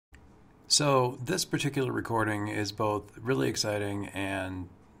So this particular recording is both really exciting and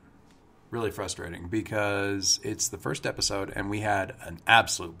really frustrating because it's the first episode and we had an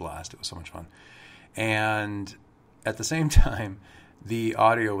absolute blast. It was so much fun. And at the same time, the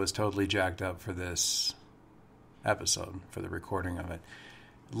audio was totally jacked up for this episode, for the recording of it.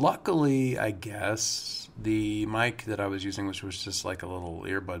 Luckily, I guess, the mic that I was using, which was just like a little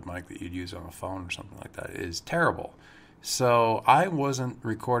earbud mic that you'd use on a phone or something like that, is terrible. So I wasn't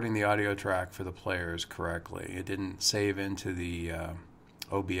recording the audio track for the players correctly. It didn't save into the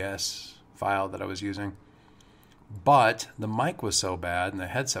OBS file that I was using. But the mic was so bad and the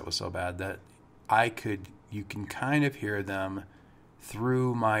headset was so bad that you can kind of hear them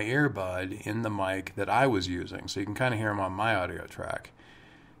through my earbud in the mic that I was using. So you can kind of hear them on my audio track.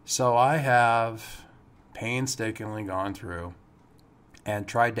 So I have painstakingly gone through and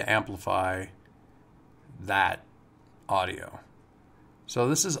tried to amplify that audio. So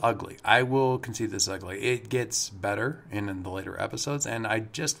this is ugly. I will concede this is ugly. It gets better in the later episodes, and I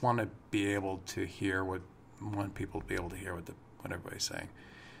just want to be able to hear want people to be able to hear what everybody's saying.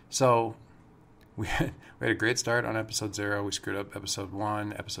 So we had a great start on episode 0. We screwed up episode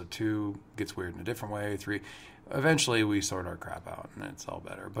 1. Episode 2 gets weird in a different way. 3. Eventually we sort our crap out and it's all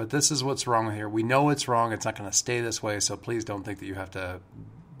better. But this is what's wrong here. We know it's wrong. It's not going to stay this way. So please don't think that you have to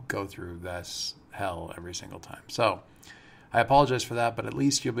go through this hell every single time. So I apologize for that, but at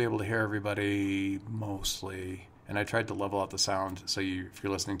least you'll be able to hear everybody mostly. And I tried to level out the sound so if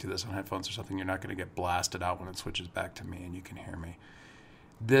you're listening to this on headphones or something, you're not going to get blasted out when it switches back to me and you can hear me.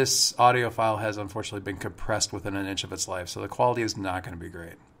 This audio file has unfortunately been compressed within an inch of its life, so the quality is not going to be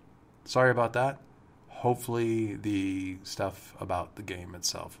great. Sorry about that. Hopefully the stuff about the game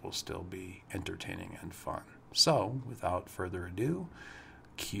itself will still be entertaining and fun. So, without further ado,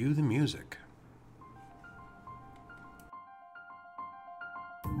 cue the music.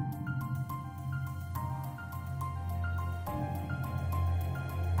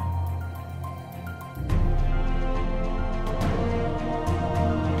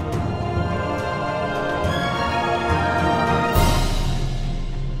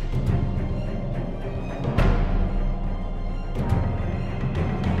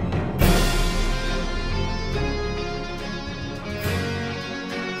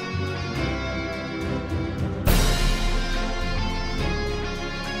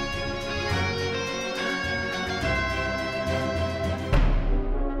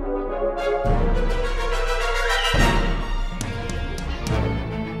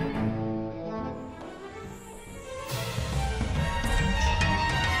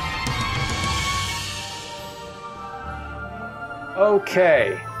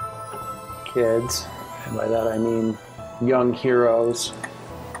 Okay, kids, and by that I mean young heroes,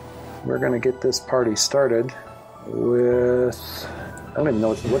 we're going to get this party started with, I don't even know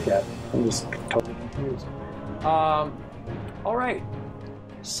what to look at, I'm just totally confused. All right,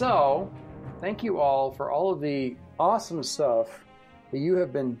 so thank you all for all of the awesome stuff that you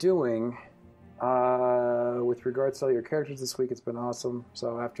have been doing with regards to all your characters this week. It's been awesome.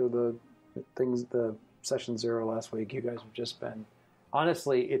 So after the session 0 last week, you guys have just been,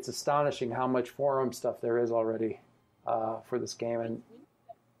 honestly, it's astonishing how much forum stuff there is already for this game. And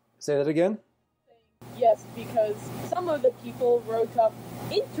say that again? Yes, because some of the people wrote up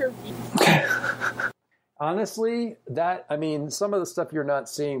interviews. Honestly, some of the stuff you're not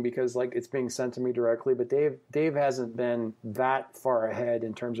seeing because it's being sent to me directly, but Dave hasn't been that far ahead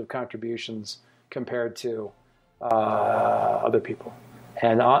in terms of contributions compared to other people.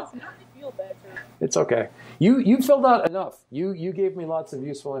 And it's okay. You filled out enough. You gave me lots of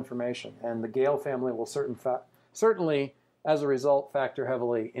useful information, and the Gale family will certainly, as a result, factor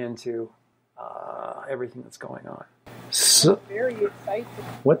heavily into everything that's going on. So, I'm very excited.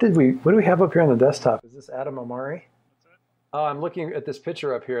 What do we have up here on the desktop? Is this Adam Omari? Oh, I'm looking at this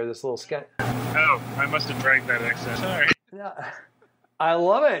picture up here. This little sketch. Oh, I must have dragged that excess. Sorry. Yeah, I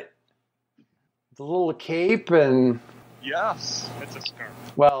love it. The little cape and. Yes, it's a scarf.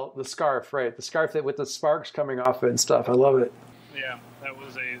 Well, the scarf, right? The scarf with the sparks coming off it and stuff. I love it. Yeah, that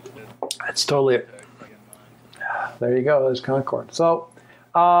was That's totally it. There you go. There's Concord. So,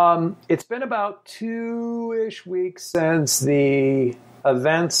 it's been about 2-ish weeks since the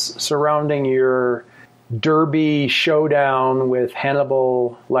events surrounding your Derby showdown with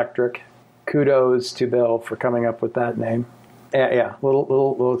Hannibal Lectric. Kudos to Bill for coming up with that name. Yeah,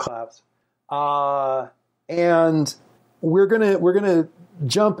 little claps. And we're gonna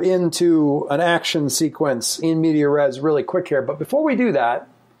jump into an action sequence in media res really quick here. But before we do that,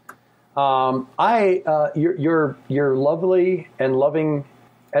 your lovely and loving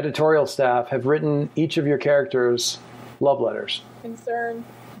editorial staff have written each of your characters love letters. Concern.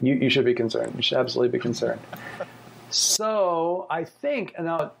 You should be concerned. You should absolutely be concerned. So I think, and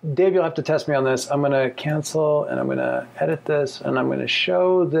now Dave, you'll have to test me on this. I'm going to cancel, and I'm going to edit this, and I'm going to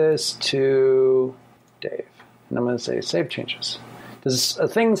show this to Dave. And I'm going to say save changes. Does a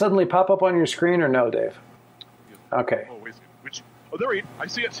thing suddenly pop up on your screen or no, Dave? Okay. Oh, wait. There he. I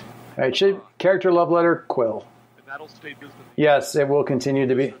see it. All right. Character love letter Quill. And that'll stay visible. Yes, it will continue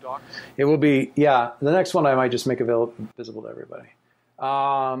to be. It will be. Yeah. The next one I might just make visible to everybody.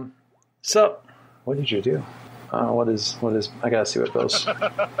 So, what did you do? What is? I gotta see what those.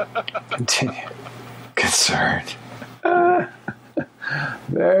 Continue. Concerned.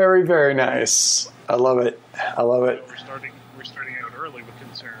 Very, very nice. I love it. We're starting out early with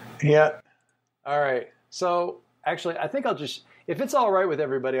concern. Yeah. All right. So actually, I think I'll just, if it's all right with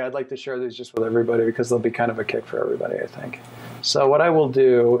everybody, I'd like to share these just with everybody because they'll be kind of a kick for everybody, I think. So what I will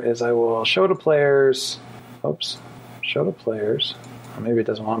do is I will show to players. Oops. Show to players. Or maybe it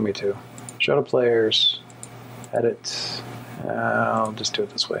doesn't want me to. Show to players. Edit. I'll just do it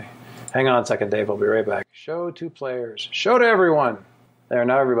this way. Hang on a second, Dave. I'll be right back. Show to players. Show to everyone. There,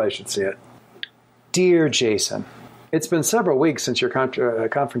 now everybody should see it. Dear Jason, it's been several weeks since your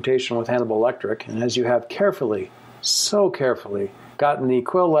confrontation with Hannibal Electric, and as you have carefully, so carefully, gotten the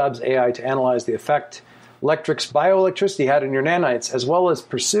Quill Labs AI to analyze the effect Electric's bioelectricity had on your nanites, as well as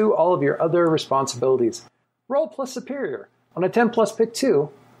pursue all of your other responsibilities. Roll plus superior. On a 10 plus, pick 2.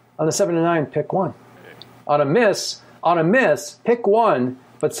 On a 7 to 9, pick 1. On a miss, pick 1,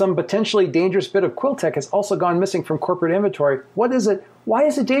 but some potentially dangerous bit of Quill tech has also gone missing from corporate inventory. What is it? Why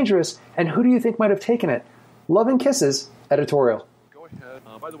is it dangerous? And who do you think might have taken it? Love and kisses, editorial. Go ahead.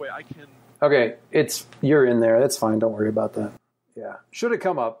 By the way, I can... Okay, you're in there. That's fine. Don't worry about that. Yeah. Should have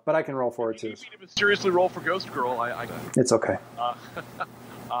come up, but I can roll for it too. You need to mysteriously roll for Ghost Girl. It's okay.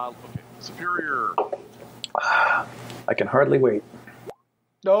 Okay. Superior. I can hardly wait.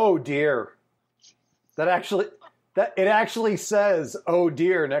 Oh, dear. It actually says, oh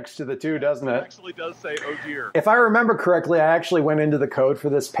dear, next to the 2, doesn't it? It actually does say, oh dear. If I remember correctly, I actually went into the code for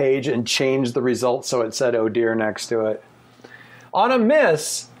this page and changed the result so it said, oh dear, next to it. On a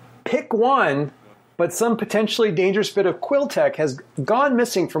miss, pick 1, but some potentially dangerous bit of Quill tech has gone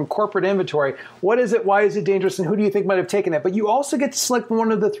missing from corporate inventory. What is it? Why is it dangerous? And who do you think might have taken it? But you also get to select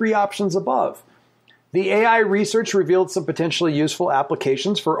one of the 3 options above. The AI research revealed some potentially useful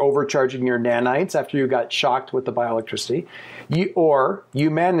applications for overcharging your nanites after you got shocked with the bioelectricity. You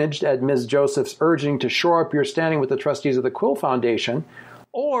managed, at Ms. Joseph's urging, to shore up your standing with the trustees of the Quill Foundation.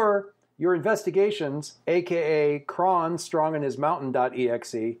 Or your investigations, a.k.a. Kron Strong in His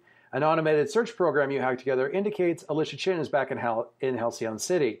Mountain.exe, an automated search program you hacked together, indicates Alicia Chin is back in Halcyon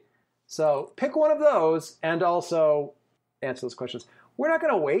City. So pick one of those and also answer those questions. We're not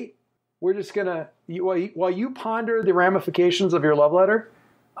going to wait. We're just going to, while you ponder the ramifications of your love letter,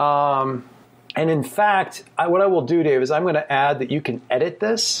 and in fact, what I will do, Dave, is I'm going to add that you can edit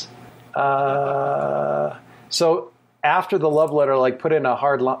this. So after the love letter, like put in a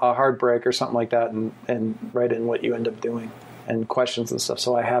hard break or something like that and write in what you end up doing and questions and stuff.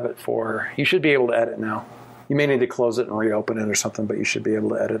 So I have it you should be able to edit now. You may need to close it and reopen it or something, but you should be able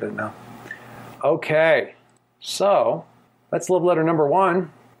to edit it now. Okay. So that's love letter number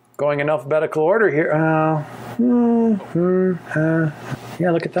 1. Going in alphabetical order here. Yeah,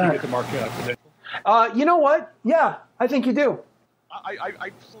 look at that. Do you get to mark credential? You know what? Yeah, I think you do. I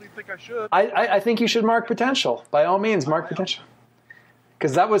absolutely think I should. I think you should mark potential. By all means, mark potential.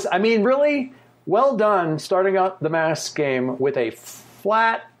 Because that was, really well done starting out the mask game with a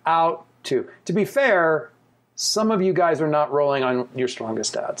flat out 2. To be fair, some of you guys are not rolling on your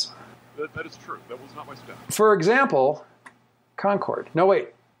strongest stats. That is true. That was not my stat. For example, Concord. No, wait.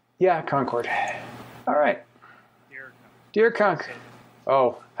 Yeah, Concord. All right. Dear Conk.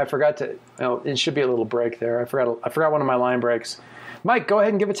 Oh, I forgot to. It should be a little break there. I forgot one of my line breaks. Mike, go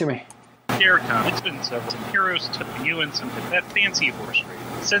ahead and give it to me. Dear Con, it's been several heroes took you and some that fancy horse race.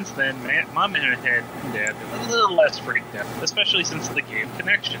 Since then, Mom and Dad been a little less freaked out, especially since the game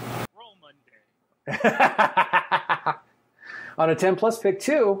connection. Roll Monday. On a 10 plus, pick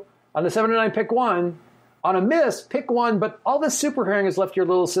 2. On the 7 to 9, pick 1. On a miss, pick 1, but all this super hearing has left your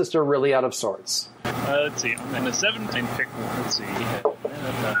little sister really out of sorts. Let's see. On the 7 to 9, pick 1. Let's see.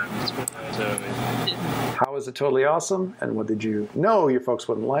 How is it totally awesome? And what did you know your folks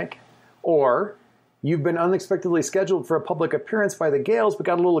wouldn't like? Or you've been unexpectedly scheduled for a public appearance by the Gales, but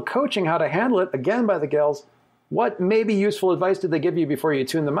got a little coaching how to handle it, again by the Gales. What maybe useful advice did they give you before you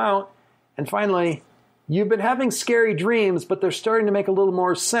tuned them out? And finally, you've been having scary dreams, but they're starting to make a little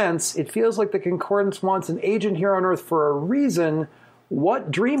more sense. It feels like the Concordance wants an agent here on Earth for a reason.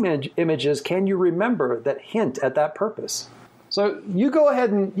 What dream images can you remember that hint at that purpose? So you go ahead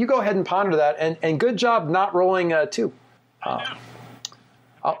and ponder that, and good job not rolling 2.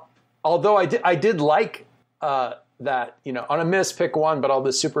 Although I did like that, on a miss, pick 1, but all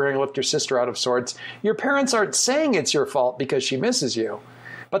this superhearing lift your sister out of sorts. Your parents aren't saying it's your fault because she misses you,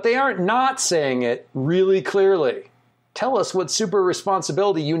 but they aren't not saying it really clearly. Tell us what super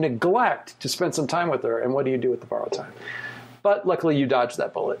responsibility you neglect to spend some time with her, and what do you do with the borrowed time? But luckily you dodged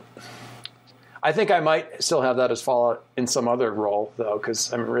that bullet. I think I might still have that as Fallout in some other role, though,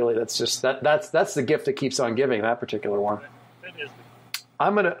 because really that's just that's the gift that keeps on giving, that particular one. That is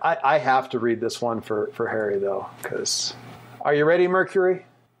I have to read this one for Harry, though, because... Are you ready, Mercury?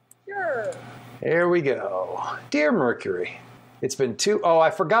 Sure. Here we go. Dear Mercury, it's been 2... Oh, I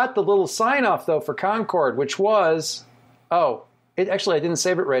forgot the little sign-off, though, for Concord, which was... Oh, actually, I didn't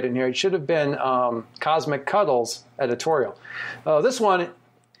save it right in here. It should have been Cosmic Cuddles editorial. This one...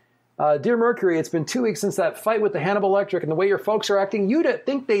 Dear Mercury, it's been 2 weeks since that fight with the Hannibal Electric, and the way your folks are acting, you'd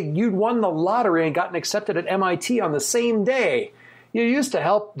think you'd won the lottery and gotten accepted at MIT on the same day. You used to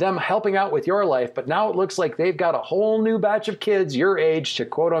help them helping out with your life, but now it looks like they've got a whole new batch of kids your age to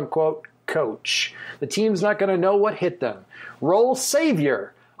quote-unquote coach. The team's not going to know what hit them. Roll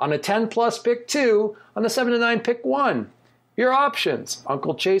Savior on a 10-plus pick 2, on a 7-9 pick 1. Your options.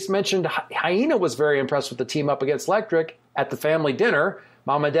 Uncle Chase mentioned Hyena was very impressed with the team up against Electric at the family dinner.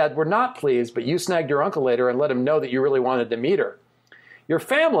 Mom and Dad were not pleased, but you snagged your uncle later and let him know that you really wanted to meet her. Your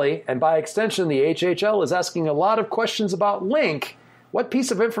family, and by extension the HHL, is asking a lot of questions about Link. What piece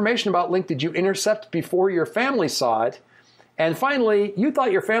of information about Link did you intercept before your family saw it? And finally, you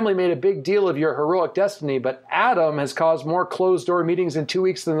thought your family made a big deal of your heroic destiny, but Adam has caused more closed-door meetings in 2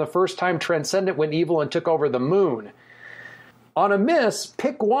 weeks than the first time Transcendent went evil and took over the moon. On a miss,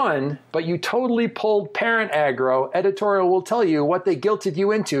 pick 1, but you totally pulled parent aggro. Editorial will tell you what they guilted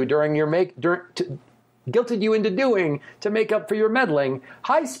you into guilted you into doing to make up for your meddling.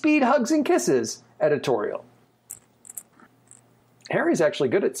 High-speed hugs and kisses. Editorial. Harry's actually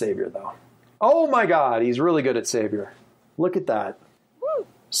good at Savior, though. Oh my God, he's really good at Savior. Look at that. Woo.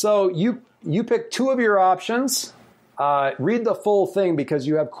 So you pick 2 of your options. Read the full thing because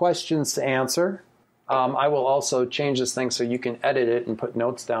you have questions to answer. I will also change this thing so you can edit it and put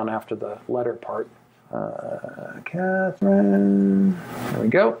notes down after the letter part. Catherine. There we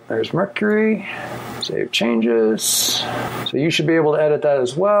go. There's Mercury. Save changes. So you should be able to edit that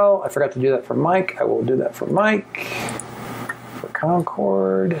as well. I forgot to do that for Mike. I will do that for Mike. For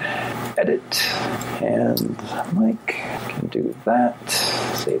Concord. Edit. And Mike can do that.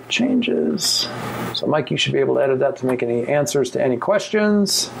 Save changes. So Mike, you should be able to edit that to make any answers to any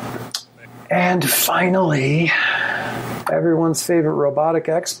questions. And finally, everyone's favorite robotic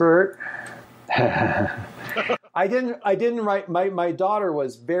expert. I didn't write. My daughter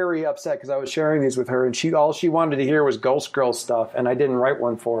was very upset because I was sharing these with her, and all she wanted to hear was Ghost Girl stuff, and I didn't write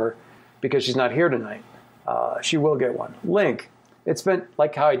one for her because she's not here tonight. She will get one. Link. It's been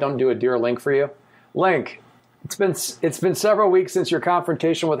like how I don't do a Dear Link for you. Link. It's been several weeks since your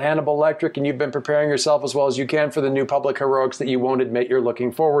confrontation with Hannibal Electric, and you've been preparing yourself as well as you can for the new public heroics that you won't admit you're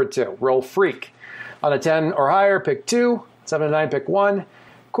looking forward to. Roll Freak. On a 10 or higher, pick 2. 7 to 9, pick 1.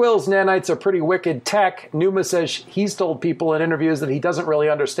 Quill's nanites are pretty wicked tech. Numa says he's told people in interviews that he doesn't really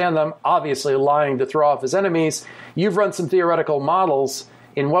understand them, obviously lying to throw off his enemies. You've run some theoretical models.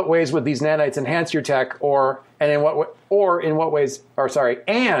 In what ways would these nanites enhance your tech, and in what ways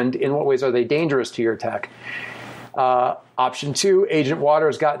are they dangerous to your tech? Option 2, Agent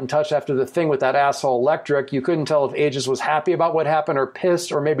Waters got in touch after the thing with that asshole Electric. You couldn't tell if Aegis was happy about what happened or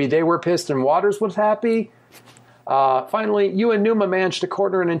pissed, or maybe they were pissed and Waters was happy. Finally, you and Numa managed to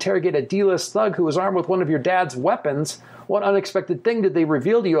corner and interrogate a D-list thug who was armed with one of your dad's weapons. What unexpected thing did they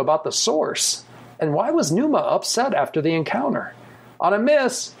reveal to you about the source? And why was Numa upset after the encounter? On a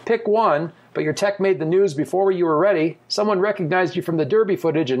miss, pick 1, but your tech made the news before you were ready. Someone recognized you from the Derby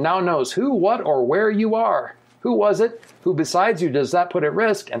footage and now knows who, what, or where you are. Who was it? Who besides you does that put at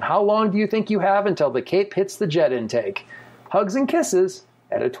risk? And how long do you think you have until the cape hits the jet intake? Hugs and kisses.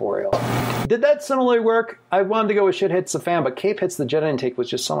 Editorial. Did that similarly work? I wanted to go with shit hits the fan, but cape hits the jet intake was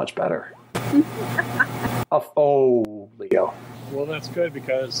just so much better. Leo. Well, that's good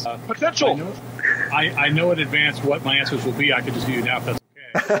because Potential. I know in advance what my answers will be. I could just do now if that's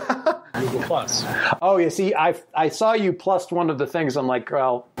okay. Google Plus. Oh, you see, I saw you plus one of the things. I'm like,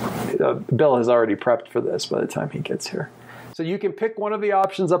 well, Bill has already prepped for this by the time he gets here. So you can pick one of the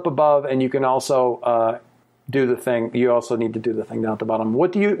options up above, and you can also do the thing. You also need to do the thing down at the bottom.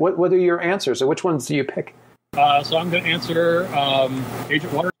 What are your answers? Or which ones do you pick? So I'm going to answer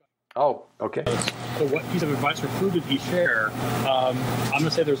Agent Waters Oh, okay. So what piece of advice or clue did he share? I'm going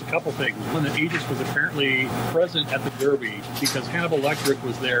to say there's a couple things. One, that Aegis was apparently present at the Derby because Hannibal Lecter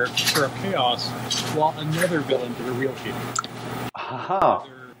was there to stir up chaos while another villain did a real keep. Aha.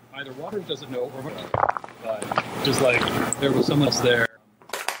 Either Waters doesn't know or but just like there was someone else there.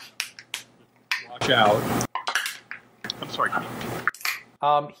 Watch out. I'm sorry.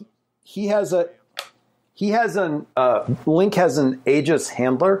 He has Link has an Aegis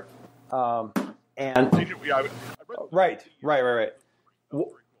handler, and right.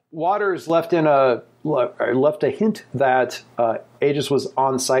 Waters left a hint that Aegis was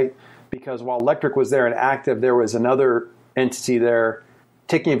on site because while Electric was there and active, there was another entity there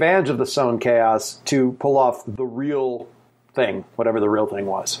taking advantage of the sown chaos to pull off the real thing, whatever the real thing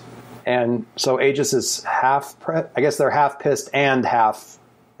was. And so Aegis is I guess they're half pissed and half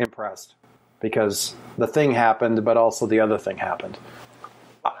impressed because the thing happened, but also the other thing happened.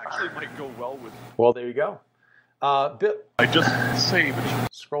 Actually, might go well with. Well, there you go. Bill, I just saved.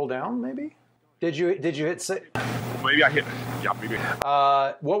 scroll down, maybe. Did you hit save? Maybe I hit. Yeah, maybe.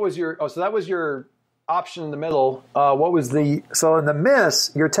 What was your? Oh, so that was your option in the middle. What was the? So in the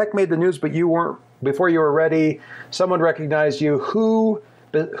miss, your tech made the news, but you weren't before you were ready. Someone recognized you. Who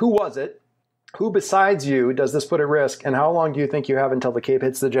was it? Who besides you does this put at risk? And how long do you think you have until the cape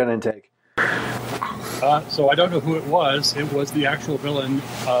hits the gen intake? So I don't know who it was. It was the actual villain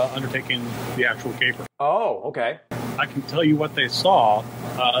undertaking the actual caper. Oh, okay. I can tell you what they saw.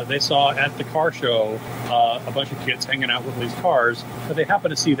 They saw at the car show a bunch of kids hanging out with these cars, but they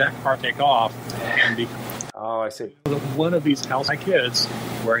happened to see that car take off, and Oh, I see. one of these house kids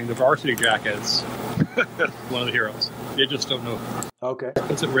wearing the varsity jackets, one of the heroes. They just don't know. Okay.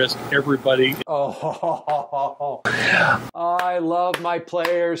 It's at risk. Everybody. Oh, I love my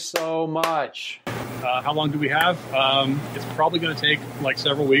players so much. How long do we have? It's probably going to take like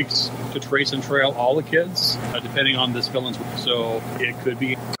several weeks to trace and trail all the kids, depending on this villain's. So it could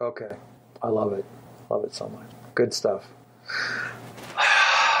be. Okay. I love it. Love it so much. Good stuff.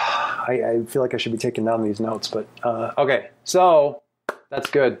 I feel like I should be taking down these notes, but okay. So that's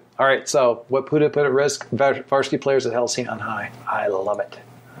good. All right. So what put it at risk? Varsity players at Hellseen on high. I love it.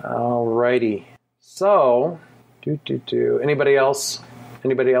 All righty. So, Anybody else?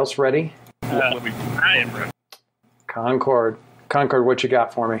 Anybody else ready? I am ready. Concord, what you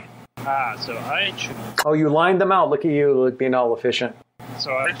got for me? So I chose. Oh, you lined them out. Look at you being all efficient.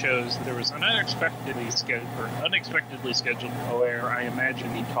 So I chose. There was an unexpectedly scheduled where I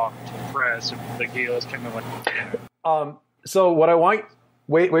imagine he talked to the press. The Gale's kind of like. So what I want.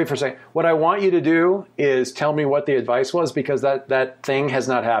 Wait for a second. What I want you to do is tell me what the advice was because that thing has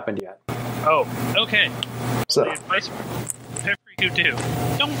not happened yet. Oh, okay. So the advice, whatever you do,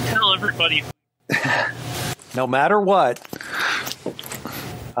 don't tell everybody. No matter what.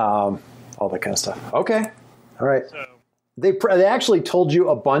 All that kind of stuff. Okay. All right. So They actually told you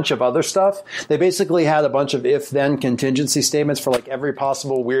a bunch of other stuff. They basically had a bunch of if-then contingency statements for like every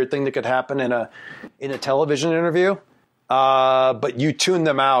possible weird thing that could happen in a television interview. But you tuned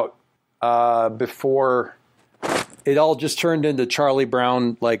them out before it all just turned into Charlie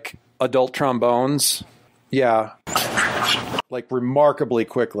Brown, like adult trombones. Yeah. Like remarkably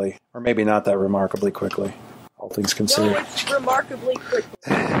quickly. Or maybe not that remarkably quickly. All things considered. No, it's remarkably quickly.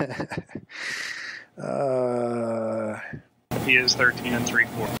 he is 13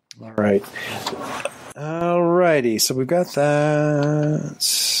 3/4. All right. All righty. So we've got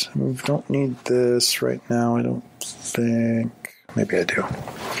that. We don't need this right now, I don't think. Maybe I do.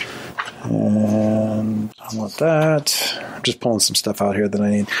 And I want that. I'm just pulling some stuff out here that I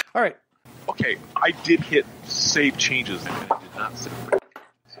need. All right. Okay, I did hit save changes and it did not save.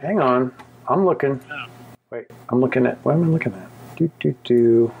 Hang on. I'm looking. Oh. Wait. I'm looking at. What am I looking at?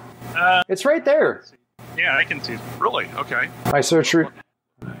 It's right there. Yeah, I can see. Really? Okay. My search route.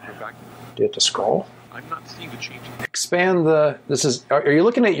 Go back. Do you have to scroll? I'm not seeing the changes. Expand the. This is. Are you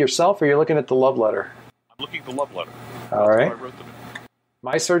looking at yourself or are you looking at the love letter? I'm looking at the love letter. All That's right. what I wrote them in.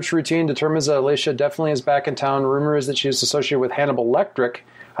 My search routine determines that Alicia definitely is back in town. Rumor is that she is associated with Hannibal Lecter,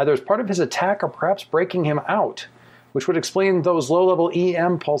 either as part of his attack or perhaps breaking him out, which would explain those low-level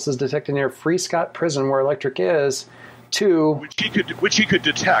EM pulses detected near Free Scott Prison where Lecter is. Two, which he could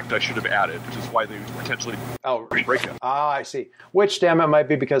detect. I should have added, which is why they potentially break him. I see. Which, damn it, might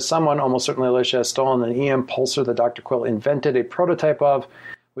be because someone, almost certainly Alicia, has stolen an EM pulsar that Dr. Quill invented a prototype of,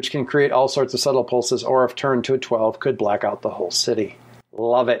 which can create all sorts of subtle pulses, or if turned to a 12, could black out the whole city.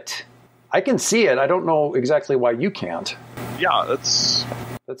 Love it. I can see it. I don't know exactly why you can't. Yeah, that's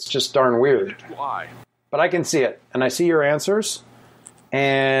just darn weird. why. But I can see it, and I see your answers,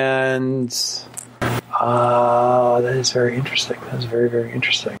 and that is very interesting. That is very, very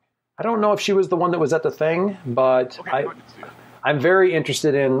interesting. I don't know if she was the one that was at the thing, but Okay, I can see it. I'm very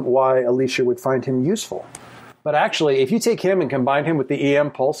interested in why Alicia would find him useful. But actually, if you take him and combine him with the EM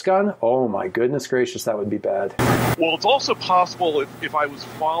pulse gun, oh my goodness gracious, that would be bad. Well, it's also possible if I was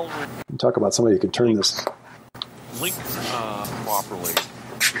following Talk about somebody who could turn this. Link properly,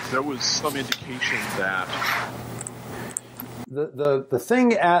 if there was some indication that The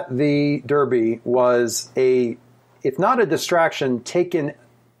thing at the Derby was if not a distraction, taken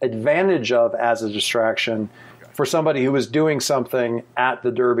advantage of as a distraction for somebody who was doing something at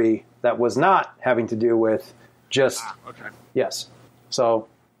the Derby that was not having to do with just okay. yes. So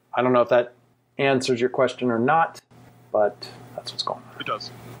I don't know if that answers your question or not, but that's what's going on. It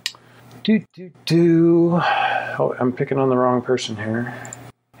does. Oh, I'm picking on the wrong person here.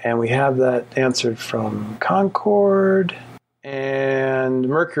 And we have that answered from Concord and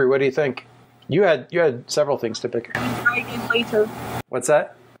Mercury. What do you think? You had several things to pick. Try again later. What's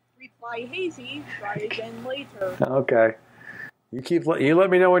that? Reply hazy. Try again later. Okay. You let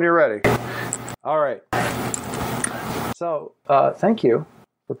me know when you're ready. All right. So, thank you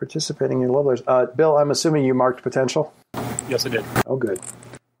for participating in Levelers. Bill, I'm assuming you marked potential? Yes, I did. Oh, good.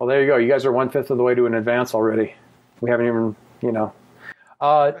 Well, there you go. You guys are 1/5 of the way to an advance already. We haven't even,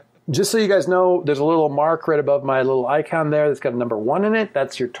 just so you guys know, there's a little mark right above my little icon there that's got a number 1 in it.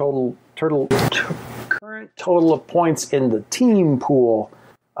 That's your current total of points in the team pool.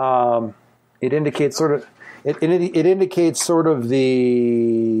 It indicates sort of it indicates sort of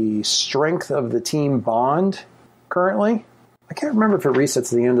the strength of the team bond currently. I can't remember if it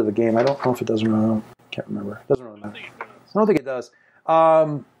resets at the end of the game. I don't know if it does or not. I can't remember. It doesn't really matter. I don't think it does.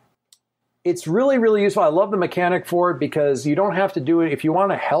 It's really, really useful. I love the mechanic for it because you don't have to do it. If you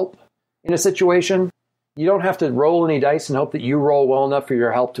want to help in a situation, you don't have to roll any dice and hope that you roll well enough for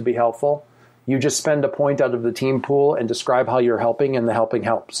your help to be helpful. You just spend a point out of the team pool and describe how you're helping, and the helping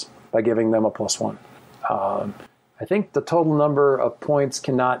helps by giving them a +1. I think the total number of points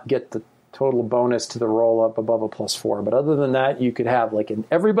cannot get the total bonus to the roll up above a +4. But other than that, you could have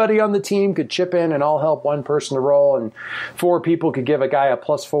everybody on the team could chip in and all help one person to roll, and 4 people could give a guy a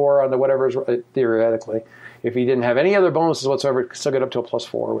 +4 on the whatever, theoretically. If he didn't have any other bonuses whatsoever, still get up to a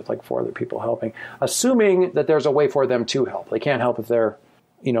 +4 with 4 other people helping, assuming that there's a way for them to help. They can't help if they're,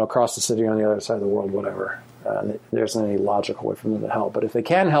 across the city on the other side of the world, whatever. There isn't any logical way for them to help. But if they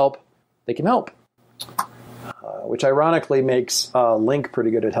can help, they can help. Which ironically makes Link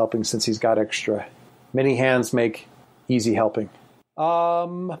pretty good at helping since he's got extra. Many hands make easy helping.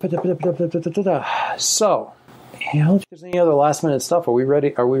 So, if there's any other last minute stuff, are we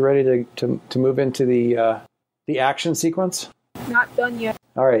ready? Are we ready to move into the action sequence? Not done yet.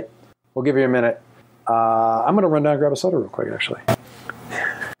 All right, we'll give you a minute. I'm going to run down and grab a soda real quick. Actually,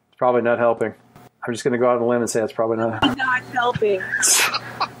 it's probably not helping. I'm just going to go out on a limb and say it's probably not. Not helping.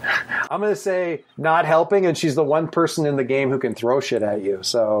 I'm going to say not helping, and she's the one person in the game who can throw shit at you.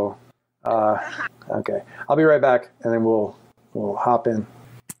 So, okay. I'll be right back, and then we'll hop in.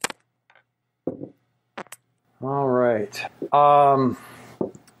 All right.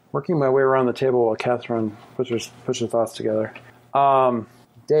 Working my way around the table while Catherine puts her thoughts together.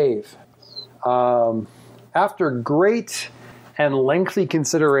 Dave, after great and lengthy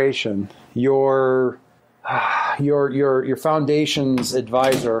consideration, your foundation's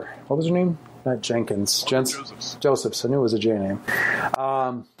advisor, what was her name? Not Jenkins. Joseph's. I knew it was a J name.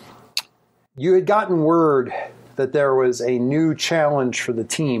 You had gotten word that there was a new challenge for the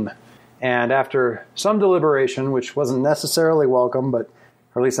team. And after some deliberation, which wasn't necessarily welcome, or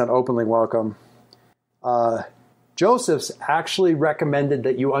at least not openly welcome, Joseph's actually recommended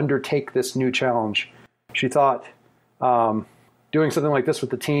that you undertake this new challenge. She thought doing something like this with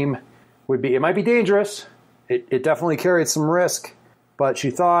the team it might be dangerous. It definitely carried some risk, but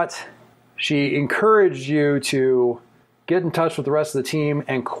she encouraged you to get in touch with the rest of the team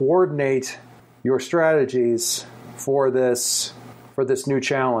and coordinate your strategies for this new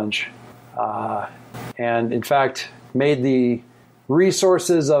challenge. And in fact, made the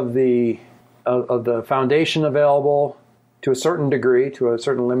resources of the foundation available to a certain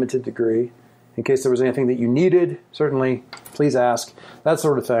limited degree, in case there was anything that you needed. Certainly, please ask, that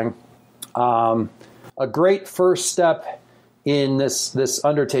sort of thing. A great first step in this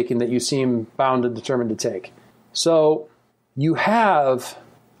undertaking that you seem bound and determined to take. So you have,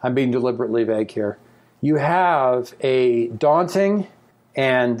 I'm being deliberately vague here, you have a daunting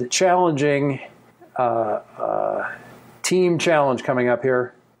and challenging team challenge coming up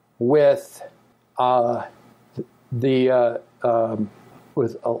here with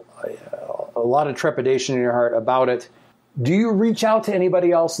with a lot of trepidation in your heart about it. Do you reach out to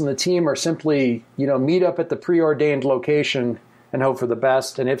anybody else in the team, or simply, meet up at the preordained location and hope for the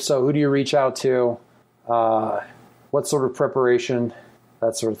best? And if so, who do you reach out to? What sort of preparation?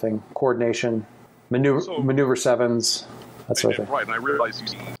 That sort of thing. Coordination, maneuver sevens, that sort of thing. Right, and I realize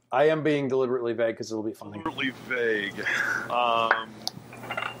you I am being deliberately vague because it'll be funny. deliberately vague.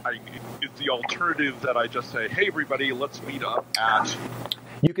 It's the alternative that I just say, hey, everybody, let's meet up at...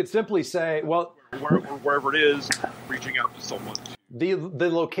 You could simply say, well... Wherever it is, reaching out to someone. The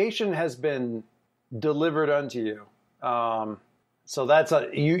location has been delivered unto you. So that's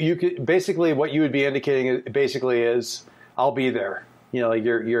you could basically what you would be indicating basically is I'll be there. You know, like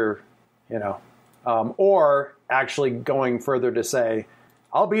you're or actually going further to say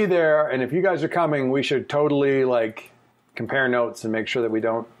I'll be there, and if you guys are coming, we should totally like compare notes and make sure that we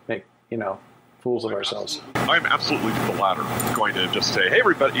don't make fools of ourselves. I'm absolutely the latter. I'm going to just say, hey,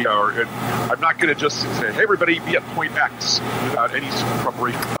 everybody, or I'm not going to just say, hey, everybody, be at point X without any sort of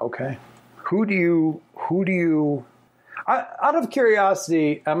preparation. Okay. Who do you out of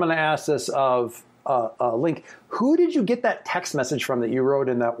curiosity, I'm going to ask this of Link. Who did you get that text message from that you wrote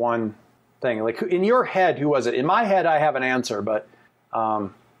in that one thing? Like, in your head, who was it? In my head, I have an answer, but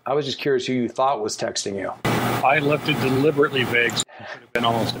I was just curious who you thought was texting you. I left it deliberately vague, so it could have been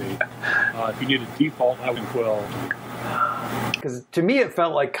almost any. If you need a default, I would Quill. Because to me, it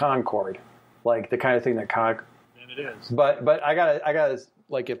felt like Concord, like the kind of thing that Concord. And it is. But I gotta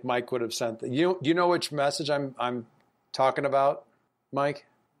like if Mike would have sent do you know which message I'm talking about, Mike?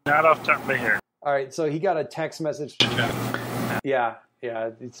 Not off the top of my head. All right, so he got a text message. Yeah,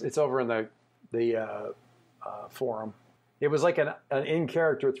 it's over in the forum. It was like an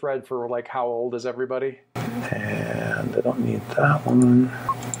in-character thread for like how old is everybody? And I don't need that one.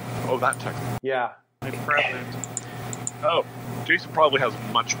 Oh, that text. Yeah. Oh, Jason probably has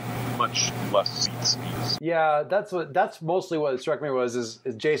much less speeds. Yeah, that's mostly what struck me is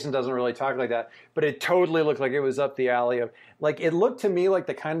Jason doesn't really talk like that, but it totally looked like it was up the alley of like it looked to me like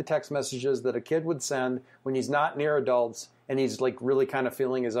the kind of text messages that a kid would send when he's not near adults and he's like really kind of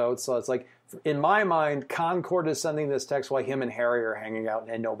feeling his oats. So it's like in my mind, Concord is sending this text while him and Harry are hanging out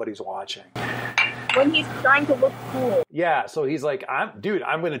and nobody's watching. When he's trying to look cool. Yeah, so he's like, I'm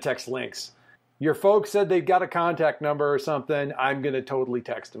going to text Lynx. Your folks said they've got a contact number or something. I'm going to totally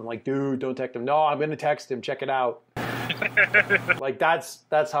text him. I'm like, dude, don't text him. No, I'm going to text him. Check it out. Like, that's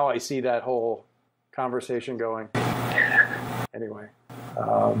how I see that whole conversation going. Anyway.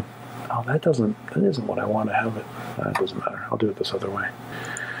 That isn't what I want to have it. It doesn't matter. I'll do it this other way.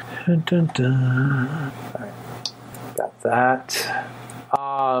 Dun, dun, dun. All right. Got that.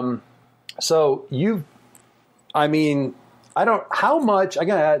 So how much,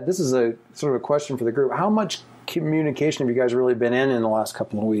 this is a sort of a question for the group. How much communication have you guys really been in the last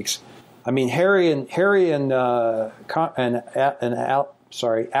couple of weeks? I mean, Harry and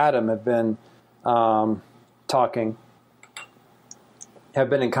Adam have been talking, have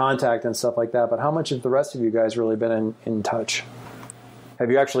been in contact and stuff like that. But how much have the rest of you guys really been in touch?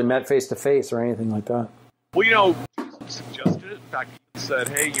 Have you actually met face to face or anything like that? Well, Jason suggested it. In fact, he said,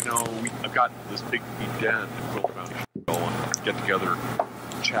 hey, I've got this big den and we'll go and get together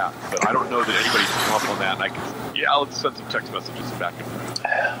and chat. But I don't know that anybody's come up on that. And let's send some text messages back and forth.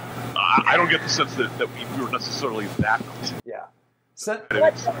 I don't get the sense that we were necessarily that close. Yeah.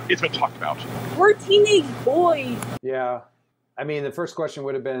 It's been talked about. We're teenage boys. Yeah. I mean, the first question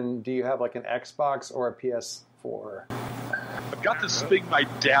would have been, do you have like an Xbox or a PS4? I've got this thing my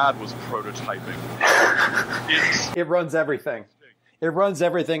dad was prototyping. It runs everything. It runs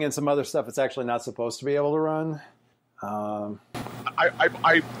everything and some other stuff it's actually not supposed to be able to run.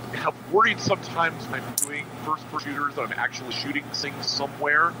 I have worried sometimes when I'm doing first-person shooters that I'm actually shooting things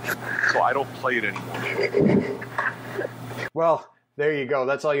somewhere, so I don't play it anymore. Well, there you go.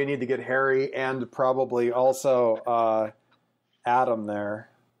 That's all you need to get Harry and probably also Adam there.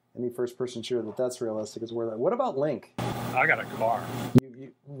 Any first-person shooter that's realistic is where that. What about Link? I got a car.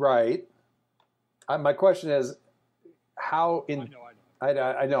 Right. My question is, how in?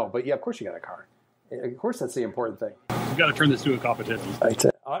 I know, but yeah, of course you got a car. Of course, that's the important thing. We've got to turn this to a competition.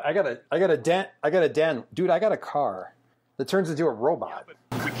 I got a den, dude. I got a car that turns into a robot. Yeah,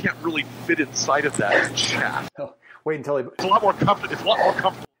 but we can't really fit inside of that chat. Wait until It's a lot more comfortable.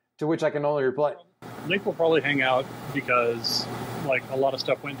 To which I can only reply. Link will probably hang out because, like, a lot of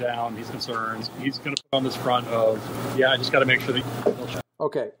stuff went down. He's concerned. He's going to put on this front of, I just got to make sure that.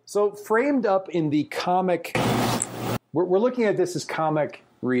 Okay, so framed up in the comic, we're looking at this as comic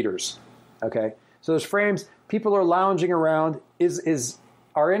readers. Okay, so there's frames. People are lounging around. Is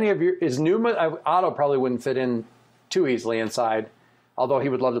Numa? Otto probably wouldn't fit in too easily inside, although he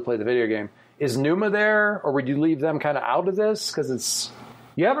would love to play the video game. Is Numa there, or would you leave them kind of out of this? Because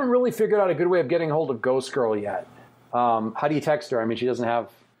you haven't really figured out a good way of getting hold of Ghost Girl yet. How do you text her? I mean, she doesn't have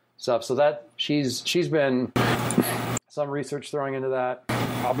stuff. So that she's been some research throwing into that.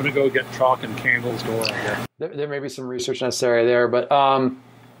 I'm going to go get chalk and candles going here. There may be some research necessary there. But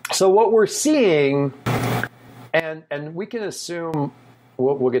so what we're seeing, and we can assume,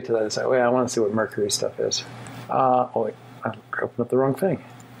 we'll get to that in a second. Wait, I want to see what Mercury stuff is. Wait, I opened up the wrong thing.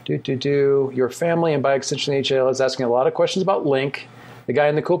 Your family, and by extension the HL, is asking a lot of questions about Link. The guy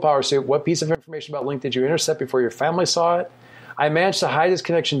in the cool power suit, what piece of information about Link did you intercept before your family saw it? I managed to hide his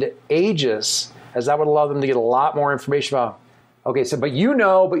connection to Aegis, as that would allow them to get a lot more information about him. Okay, so, but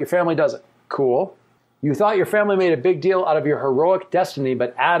your family doesn't. Cool. You thought your family made a big deal out of your heroic destiny,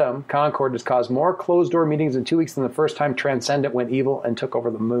 but Adam, Concord, has caused more closed-door meetings in 2 weeks than the first time Transcendent went evil and took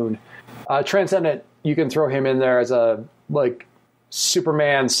over the moon. Transcendent, you can throw him in there as a,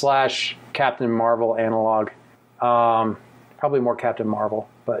 Superman / Captain Marvel analog. Probably more Captain Marvel,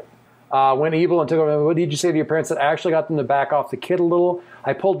 but went evil and took over. What did you say to your parents that actually got them to back off the kid a little?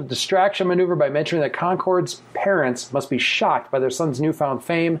 I pulled a distraction maneuver by mentioning that Concord's parents must be shocked by their son's newfound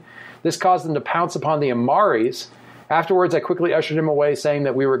fame. This caused them to pounce upon the Amaris. Afterwards, I quickly ushered him away, saying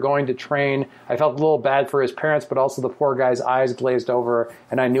that we were going to train. I felt a little bad for his parents, but also the poor guy's eyes glazed over,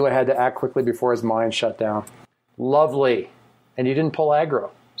 and I knew I had to act quickly before his mind shut down. Lovely. And you didn't pull aggro,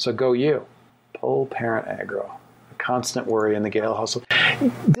 so go you. Pull parent aggro. A constant worry in the Gale household.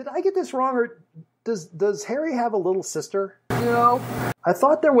 Did I get this wrong, or does Harry have a little sister? No. I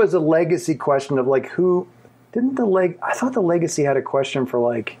thought there was a legacy question of who I thought the legacy had a question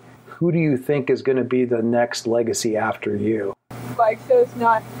for who do you think is going to be the next legacy after you? I chose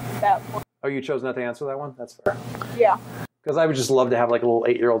not that one. Oh, you chose not to answer that one? That's fair. Yeah. Because I would just love to have a little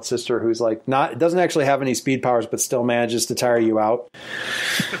 8-year-old sister who's doesn't actually have any speed powers, but still manages to tire you out.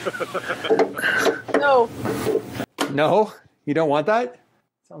 No. No? You don't want that?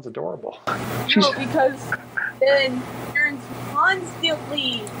 Sounds adorable. No, because then you're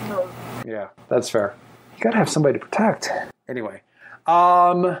constantly hurt. Yeah, that's fair. You gotta have somebody to protect. Anyway.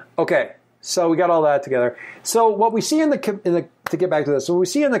 Okay. So we got all that together. So what we see to get back to this, so what we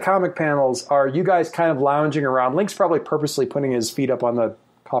see in the comic panels are you guys kind of lounging around. Link's probably purposely putting his feet up on the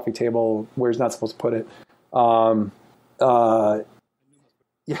coffee table where he's not supposed to put it.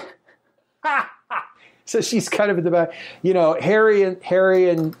 Yeah. So she's kind of at the back. Harry and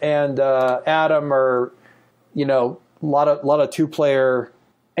Adam are, a lot of 2-player.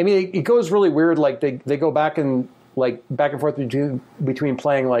 I mean, it goes really weird. They go back and forth between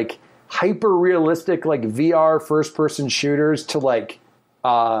playing hyper realistic VR first person shooters to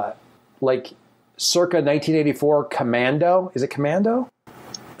circa 1984 Commando. Is it Commando?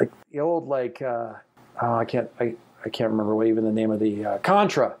 The old I can't remember even the name of the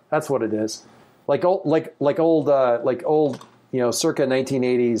Contra. That's what it is. Old circa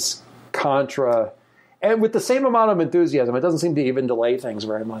 1980s Contra, and with the same amount of enthusiasm. It doesn't seem to even delay things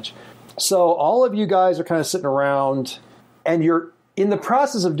very much. So all of you guys are kind of sitting around, and you're in the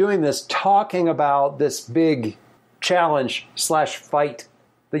process of doing this, talking about this big challenge / fight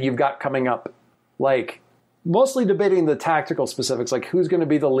that you've got coming up. Mostly debating the tactical specifics, who's going to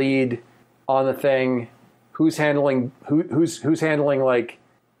be the lead on the thing, who's handling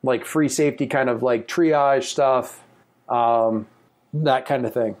free safety kind of triage stuff, that kind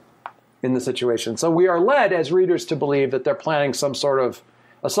of thing in the situation. So we are led as readers to believe that they're planning some sort of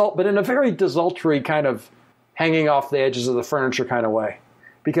assault, but in a very desultory kind of hanging off the edges of the furniture kind of way.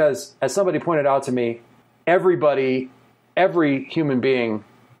 Because as somebody pointed out to me, every human being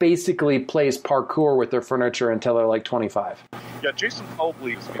basically plays parkour with their furniture until they're 25. Yeah, Jason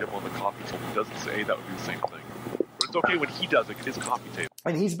probably is meet him on the coffee table. He doesn't say that would be the same thing. But it's okay when he does it, his coffee table.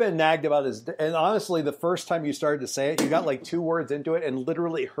 And he's been nagged about his... And honestly, the first time you started to say it, you got 2 words into it and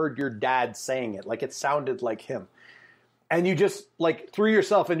literally heard your dad saying it. It sounded like him. And you just threw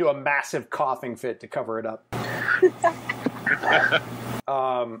yourself into a massive coughing fit to cover it up.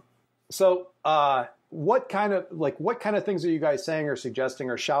 What kind of things are you guys saying or suggesting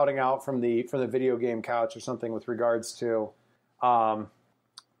or shouting out from the video game couch or something with regards to,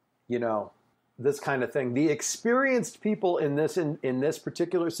 this kind of thing? The experienced people in this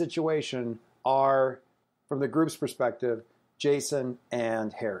particular situation are, from the group's perspective, Jason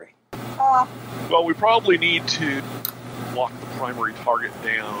and Harry. Well, we probably need to lock the primary target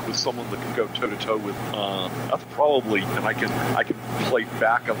down with someone that can go toe-to-toe with, that's probably, and I can play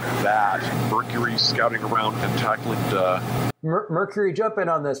back up that. Mercury scouting around and tackling Mercury, jump in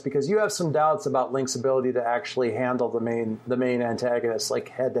on this, because you have some doubts about Link's ability to actually handle the main antagonist,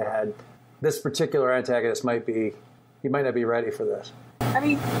 head-to-head. This particular antagonist might not be ready for this. I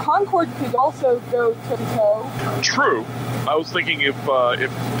mean, Concord could also go toe-to-toe. True. I was thinking if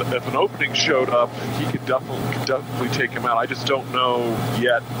an opening showed up, he could definitely take him out. I just don't know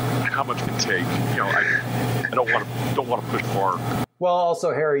yet how much he can take. I don't want to push far. Well,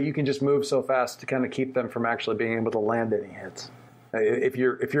 also, Harry, you can just move so fast to kind of keep them from actually being able to land any hits. If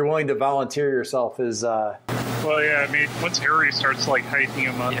you're willing to volunteer yourself as Well, yeah, I mean, once Harry starts, like,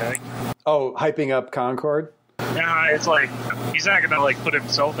 hyping him up... hyping up Concord? Yeah, it's like, he's not gonna, like, put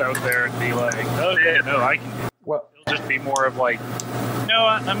himself out there and be like, oh, yeah, no, I can do it. Well, It'll just be more of like, no,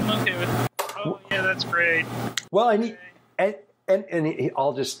 I'm okay with it. Oh, yeah, that's great. well,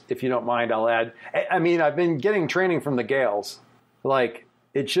 I'll just, if you don't mind, I'll add. I mean, I've been getting training from the Gales. Like,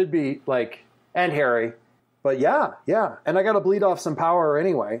 it should be, like, and Harry. But yeah. And I got to bleed off some power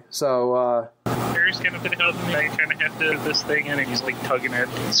anyway, so... Harry's kind of helping me. I kind of have to this thing in, and he's, like, tugging at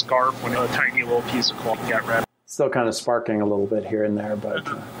the scarf when a tiny little piece of cloth got wrapped. Still kind of sparking a little bit here and there, but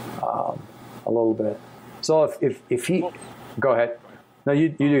a little bit. So if he... Go ahead. No, you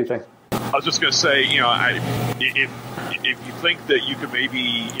do your thing. I was just going to say, if you think that you could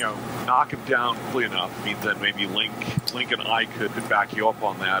maybe, knock him down quickly enough, I mean, then maybe Link and I could back you up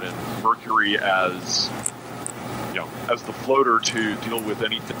on that, and Mercury as the floater to deal with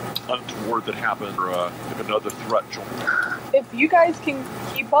anything untoward that happens, or if another threat joins. If you guys can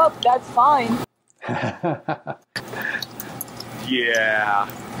keep up, that's fine. Yeah,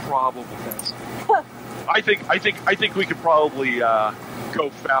 probably. I think we could probably go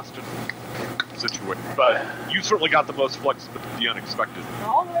fast and situation, but you certainly got the most flexibility, the unexpected.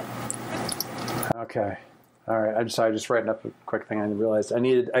 All right. Okay. All right. I'm just writing up a quick thing. I realized I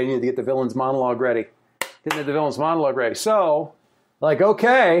needed to get the villain's monologue ready. So, like,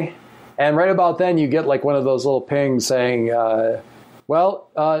 okay. And right about then you get like one of those little pings saying, it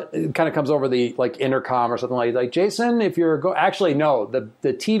kind of comes over the like intercom or something like Jason, if you're actually, no, the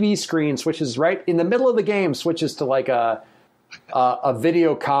TV screen switches right in the middle of the game, switches to like a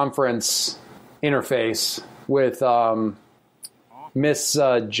video conference interface with Miss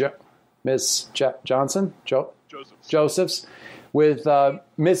Josephs with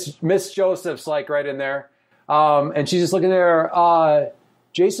Miss Josephs like right in there, and she's just looking there.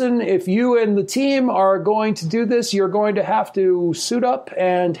 Jason, if you and the team are going to do this, you're going to have to suit up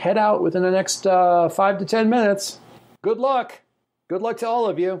and head out within the next 5 to 10 minutes. Good luck. Good luck to all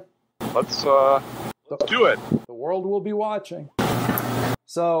of you. Let's do it. The world will be watching.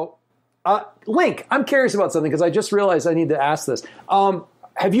 So, Link, I'm curious about something because I just realized I need to ask this. Are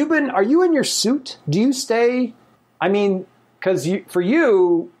you in your suit? Do you stay? I mean, because for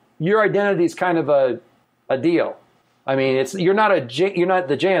you, your identity is kind of a deal. I mean, you're not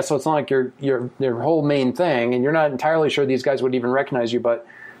the Janus, so it's not like you're their whole main thing, and you're not entirely sure these guys would even recognize you. But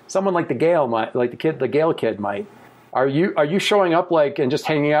someone like the Gale might, like the Gale kid might. Are you showing up like and just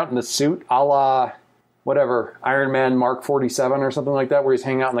hanging out in the suit, a la whatever Iron Man Mark 47 or something like that, where he's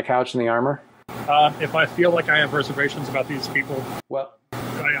hanging out on the couch in the armor? If I feel like I have reservations about these people, well,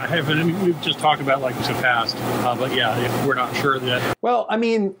 I haven't. I mean, we've just talked about like the past, but yeah, if we're not sure that. Well, I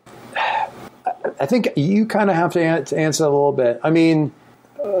mean, I think you kind of have to answer a little bit. I mean,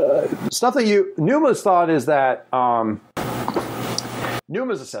 stuff that Numa's thought is that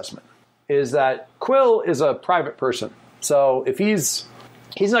Numa's assessment is that Quill is a private person. So if he's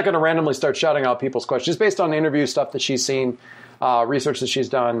not going to randomly start shouting out people's questions, just based on interview stuff that she's seen, research that she's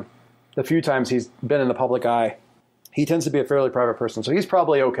done, the few times he's been in the public eye, he tends to be a fairly private person. So he's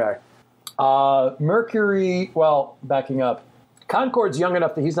probably okay. Mercury, well, backing up, Concord's young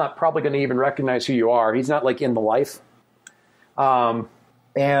enough that he's not probably going to even recognize who you are. He's not like in the life.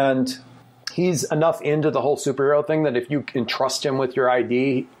 And he's enough into the whole superhero thing that if you can trust him with your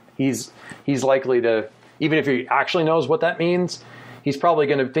ID, he's likely to, even if he actually knows what that means, he's probably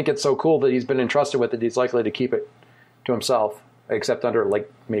going to think it's so cool that he's been entrusted with it, he's likely to keep it to himself, except under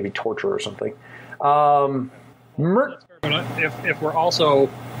like maybe torture or something. If we're also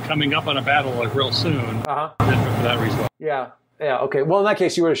coming up on a battle like real soon, then for that reason. Yeah, okay. Well, in that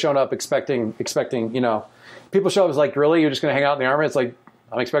case, you would have shown up expecting, people show up as like, really? You're just going to hang out in the army? It's like,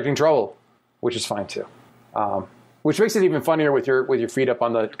 I'm expecting trouble, which is fine too. Which makes it even funnier with your feet up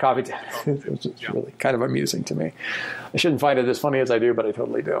on the coffee table. It's really kind of amusing to me. I shouldn't find it as funny as I do, but I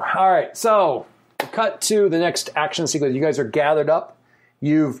totally do. All right, so cut to the next action sequence. You guys are gathered up.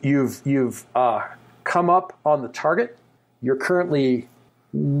 You've come up on the target. You're currently,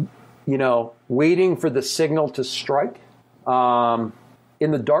 waiting for the signal to strike. In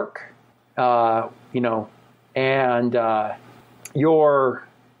the dark, and your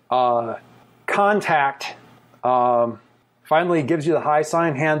contact finally gives you the high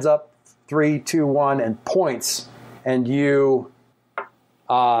sign, hands up, 3, 2, 1, and points, and you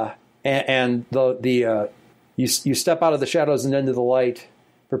and you step out of the shadows and into the light,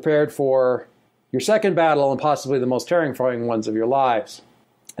 prepared for your second battle and possibly the most terrifying ones of your lives.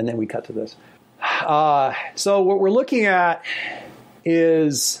 And then we cut to this. So what we're looking at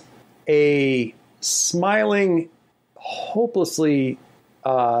is a smiling, hopelessly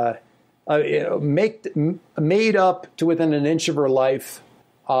made up to within an inch of her life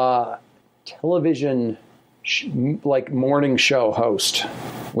television like morning show host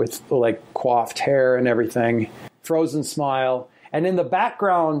with like coiffed hair and everything, frozen smile. And in the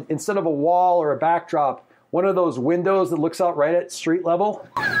background, instead of a wall or a backdrop, one of those windows that looks out right at street level.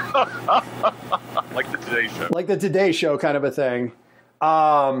 Like the Today Show. Like the Today Show kind of a thing.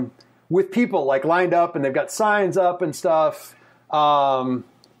 With people like lined up and they've got signs up and stuff.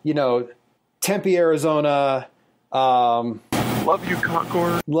 Tempe, Arizona. Love you,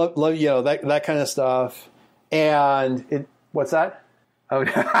 Concord. Love that kind of stuff. And what's that? Oh,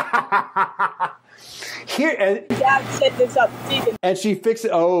 here and Dad set this up. And she fixes.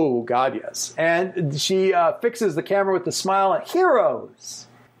 Oh God, yes. And she fixes the camera with the smile. Heroes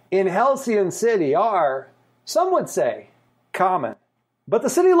in Halcyon City are, some would say, common. But the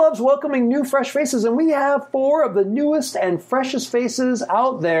city loves welcoming new, fresh faces, and we have 4 of the newest and freshest faces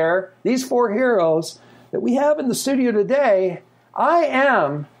out there. These 4 heroes that we have in the studio today. I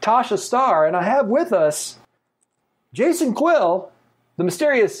am Tasha Starr, and I have with us Jason Quill, the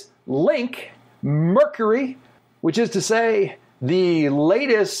mysterious Link Mercury, which is to say the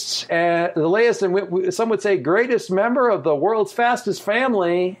latest and some would say greatest member of the world's fastest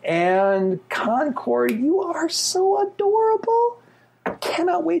family. And Concord, you are so adorable. I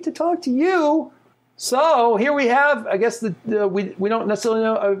cannot wait to talk to you. So here we have, I guess we don't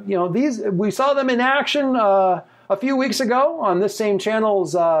necessarily know, these, we saw them in action a few weeks ago on this same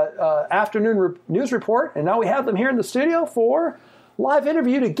channel's afternoon news report, and now we have them here in the studio for live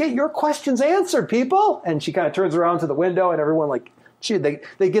interview to get your questions answered, people. And she kind of turns around to the window, and everyone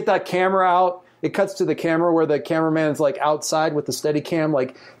they get that camera out. It cuts to the camera where the cameraman's like outside with the Steadicam,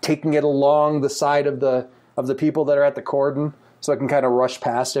 like taking it along the side of the people that are at the cordon, so I can kind of rush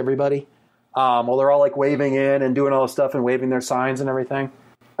past everybody. While they're all like waving in and doing all this stuff and waving their signs and everything.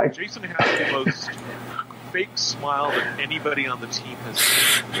 Jason has the most fake smile that anybody on the team has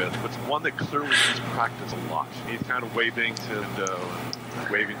seen with, but it's one that clearly he's practiced a lot. He's kind of waving to the window and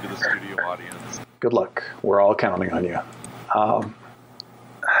waving to the studio audience. Good luck. We're all counting on you.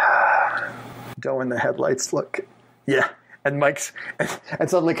 Doe in the headlights, look. Yeah. And Mike's, and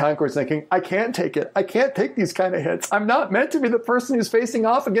suddenly Concord's thinking, I can't take it. I can't take these kind of hits. I'm not meant to be the person who's facing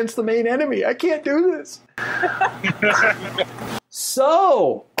off against the main enemy. I can't do this.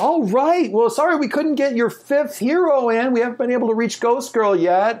 So, all right. Well, sorry we couldn't get your 5th hero in. We haven't been able to reach Ghost Girl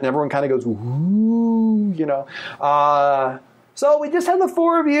yet. And everyone kind of goes, ooh, So we just had the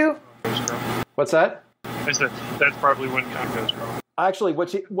 4 of you. What's that? I said that's probably when Con goes wrong. Actually,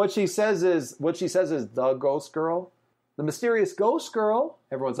 what she says is the Ghost Girl. The mysterious Ghost Girl.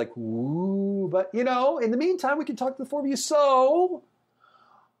 Everyone's like, ooh. But, in the meantime, we can talk to the 4 of you. So,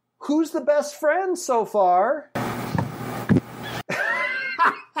 who's the best friend so far?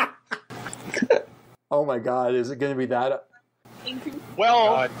 Oh, my God. Is it going to be that?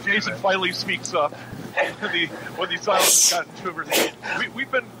 Well, Jason finally speaks up when the silence has gotten too over.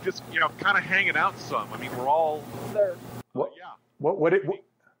 We've been just, kind of hanging out some. I mean, we're all... What?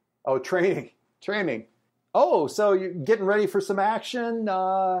 Oh, training. Oh, so you're getting ready for some action.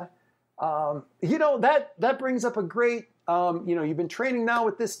 That brings up a great, you've been training now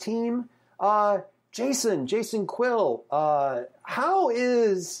with this team. Jason Quill, how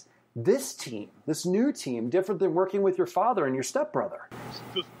is this team, this new team, different than working with your father and your stepbrother?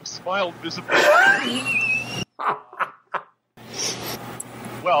 The smile visibly.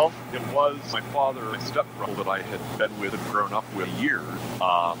 Well, it was my father and stepbrother that I had been with and grown up with years.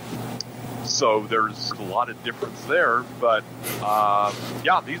 So there's a lot of difference there, but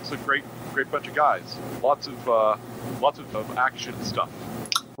these are a great bunch of guys. Lots of action stuff.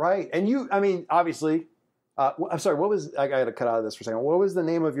 Right, and obviously, I'm sorry. What was I got to cut out of this for a second? What was the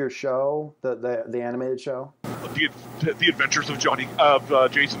name of your show, the animated show? The Adventures of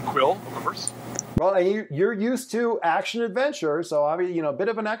Jason Quill, of course. Well, and you're used to action adventure, so obviously, a bit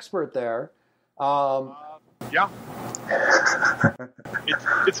of an expert there. Yeah.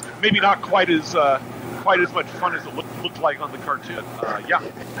 It's maybe not quite as much fun as it looked like on the cartoon. Yeah.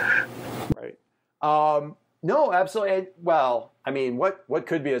 Right. No, absolutely. Well, what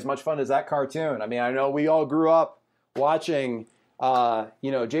could be as much fun as that cartoon? I know we all grew up watching,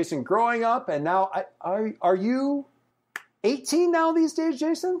 Jason growing up, and now are you 18 now these days,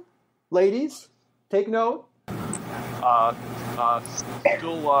 Jason? Ladies, take note.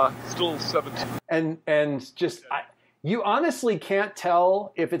 Still 17. And just you honestly can't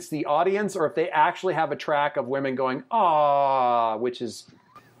tell if it's the audience or if they actually have a track of women going "ah," which is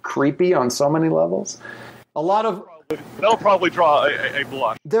creepy on so many levels. A lot of That'll probably draw a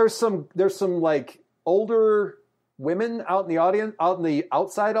blush. there's some like older women out in the audience, out in the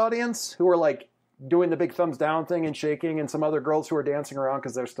outside audience, who are like doing the big thumbs down thing and shaking, and some other girls who are dancing around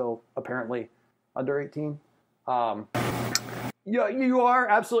because they're still apparently under 18. Yeah, you are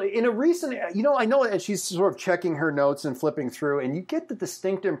absolutely in a recent. I know as she's sort of checking her notes and flipping through, and you get the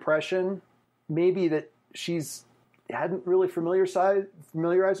distinct impression maybe that she's hadn't really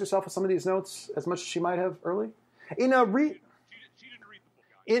familiarized herself with some of these notes as much as she might have early. She didn't read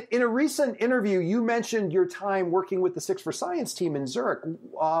the book. In a recent interview, you mentioned your time working with the Six for Science team in Zurich.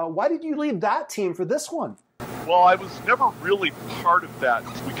 Why did you leave that team for this one? Well, I was never really part of that.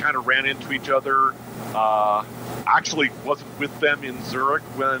 We kind of ran into each other. Actually, wasn't with them in Zurich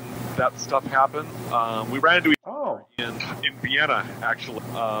when that stuff happened. We ran into each other in Vienna, actually,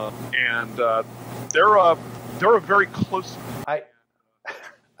 and they're a very close. I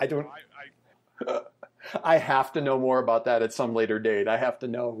don't. I have to know more about that at some later date. I have to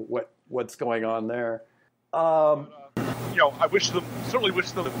know what's going on there. I certainly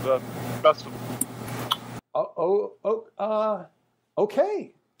wish them the best of.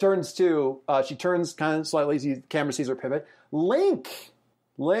 Okay. She turns kind of slightly. The camera sees her pivot. Link.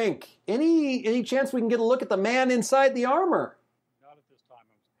 Any chance we can get a look at the man inside the armor? Not at this time.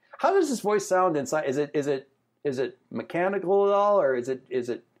 How does his voice sound inside? Is it mechanical at all, or is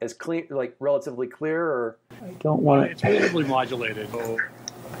it as clean, like relatively clear? Or I don't want to. It's relatively modulated. So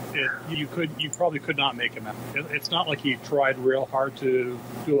you probably could not make him out. It's not like he tried real hard to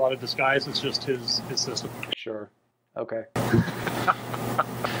do a lot of disguise. It's just his system. Sure. Okay.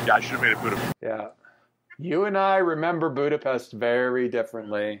 Yeah, I should have made it Budapest. Yeah. You and I remember Budapest very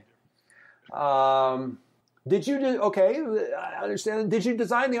differently. Did you do, okay, I understand. Did you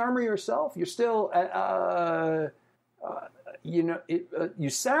design the armor yourself? You're still, you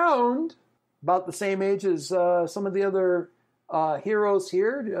sound about the same age as some of the other heroes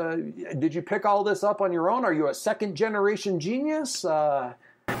here. Did you pick all this up on your own? Are you a second generation genius?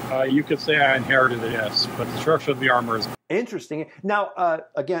 You could say I inherited it, yes, but the structure of the armor is interesting. Now,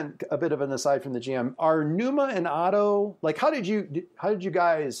 again, a bit of an aside from the GM. Are Numa and Otto, like, how did you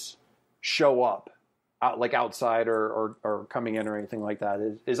guys show up? Like outside or coming in or anything like that?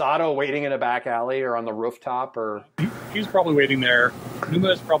 Is Otto waiting in a back alley or on the rooftop? Or he's probably waiting there. Numa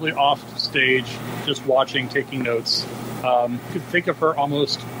is probably off stage, just watching, taking notes. You could think of her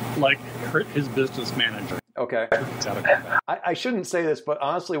almost like his business manager. Okay. I shouldn't say this, but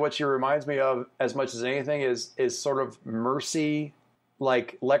honestly, what she reminds me of as much as anything is sort of Mercy,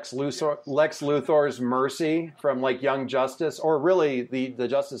 like Lex Luthor's Mercy from like Young Justice, or really the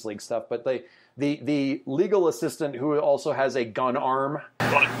Justice League stuff, but the legal assistant who also has a gun arm.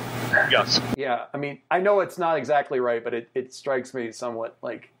 Yes. Yeah, I mean, I know it's not exactly right, but it strikes me somewhat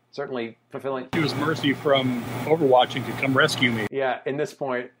like certainly fulfilling. She was Mercy from Overwatching to come rescue me. Yeah, in this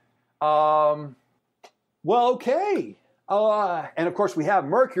point. Well, okay. And of course we have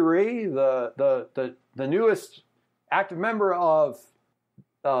Mercury, the newest active member of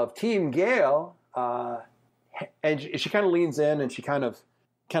Team Gale, and she kind of leans in and she kind of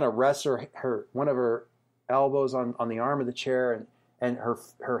rests her one of her elbows on the arm of the chair, and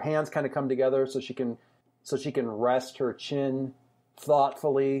her hands kind of come together so she can rest her chin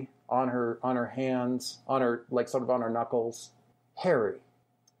thoughtfully on her hands, on her, like, sort of on her knuckles. Harry,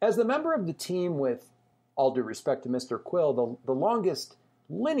 as the member of the team with, all due respect to Mr. Quill, the longest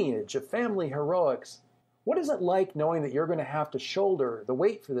lineage of family heroics, what is it like knowing that you're going to have to shoulder the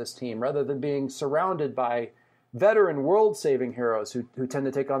weight for this team rather than being surrounded by veteran world-saving heroes who tend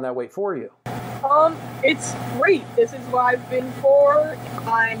to take on that weight for you? It's great. This is what I've been for.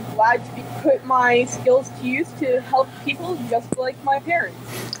 I'm glad to put my skills to use to help people just like my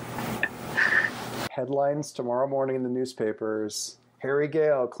parents. Headlines tomorrow morning in the newspapers. Harry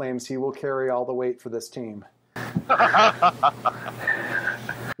Gale claims he will carry all the weight for this team.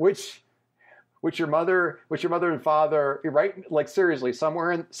 Which your mother and father, right? Like, seriously,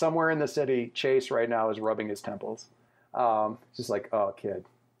 somewhere in the city, Chase right now is rubbing his temples. Just like, oh, kid.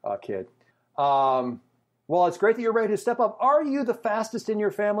 Well, it's great that you're ready to step up. Are you the fastest in your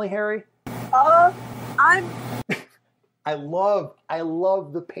family, Harry? I'm... I love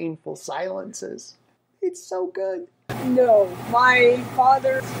the painful silences. It's so good. No, my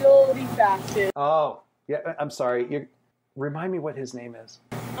father's still the fastest. Oh, yeah, I'm sorry. Remind me what his name is.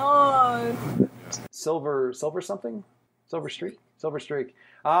 Silver Streak.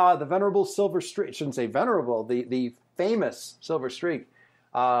 The venerable Silver Streak. I shouldn't say venerable. The famous Silver Streak.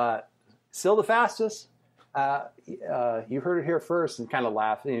 Still the fastest. You heard it here first, and kind of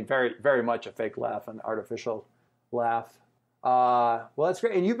laugh. Very, very much a fake laugh, an artificial laugh. Well, that's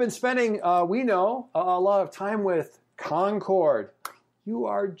great. And you've been spending, we know, a lot of time with Concord. You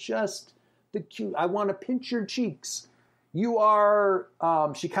are just the cute. I want to pinch your cheeks. You are.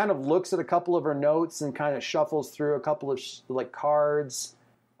 She kind of looks at a couple of her notes and kind of shuffles through a couple of cards.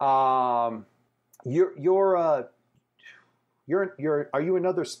 Are you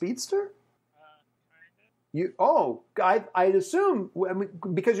another speedster? I'd assume,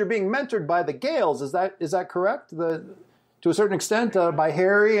 because you're being mentored by the Gales. Is that correct? To a certain extent, by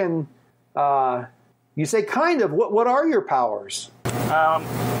Harry, and you say kind of. What are your powers?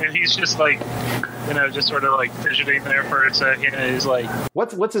 And he's just like, just sort of like fidgeting there for a second. And he's like,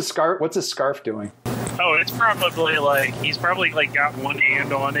 what's his scarf? What's his scarf doing? Oh, it's probably like he's probably like got one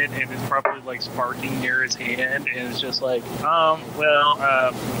hand on it, and it's probably like sparking near his hand, and it's just like, I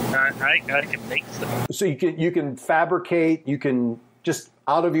can make stuff. So you can fabricate. You can just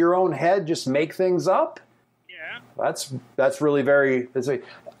out of your own head just make things up. Yeah, that's really very.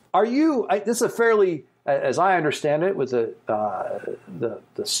 Are you? This is a fairly, as I understand it, with the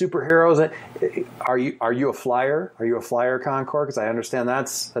superheroes. Are you a flyer? Are you a flyer, Concord? Because I understand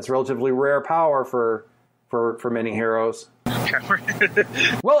that's relatively rare power for many heroes.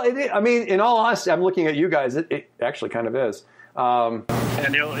 Well, in all honesty, I'm looking at you guys. It actually kind of is. And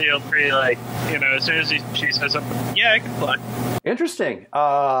he'll be like, as soon as she says something, yeah, I can fly. Interesting.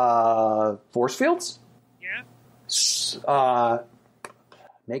 Force fields? Yeah.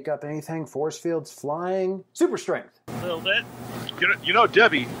 Make up anything. Force fields, flying, super strength. A little bit.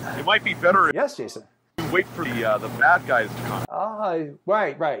 Debbie, it might be better. Yes, Jason. Wait for the bad guys to come.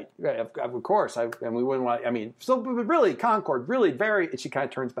 Right. Of course. And we wouldn't want. But really, Concord, really very. She kind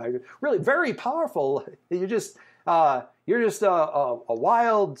of turns back. Really, very powerful. You're just a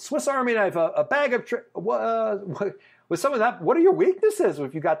wild Swiss Army knife, a bag of. With some of that, what are your weaknesses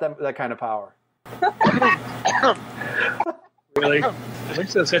if you got that kind of power? Really? I think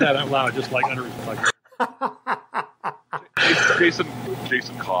to say that out loud, just like under his like.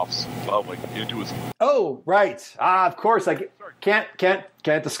 Jason coughs into his. Oh, right. Of course. I can't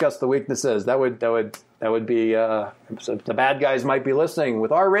discuss the weaknesses. That would be. So the bad guys might be listening.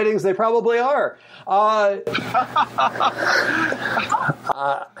 With our ratings, they probably are.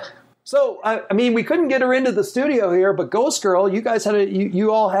 So we couldn't get her into the studio here, but Ghost Girl, you guys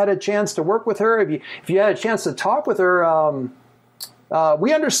you all had a chance to work with her. If you had a chance to talk with her.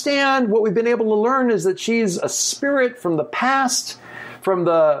 We understand what we've been able to learn is that she's a spirit from the past, from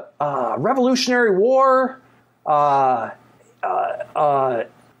the Revolutionary War.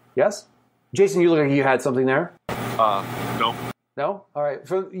 Yes? Jason, you look like you had something there. No. No? All right.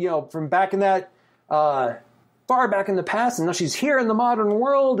 From back in that, far back in the past, and now she's here in the modern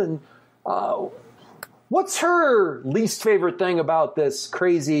world. And what's her least favorite thing about this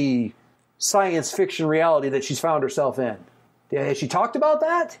crazy science fiction reality that she's found herself in? Has she talked about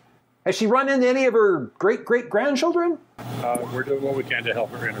that? Has she run into any of her great-great-grandchildren? We're doing what we can to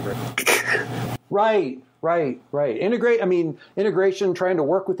help her integrate. Right. Integration, trying to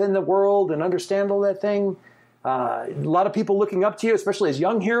work within the world and understand all that thing. A lot of people looking up to you, especially as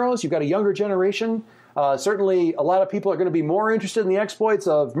young heroes. You've got a younger generation. Certainly, a lot of people are going to be more interested in the exploits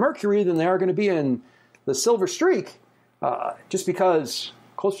of Mercury than they are going to be in the Silver Streak, just because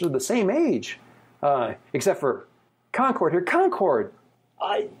closer to the same age, except for Concord here. Concord,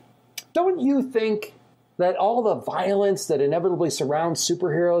 don't you think that all the violence that inevitably surrounds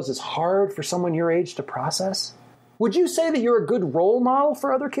superheroes is hard for someone your age to process? Would you say that you're a good role model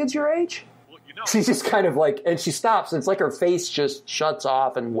for other kids your age? Well, She's just kind of like, and she stops, and it's like her face just shuts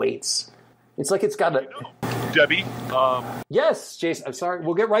off and waits. It's like it's got a... Debbie? Yes, Jason, I'm sorry.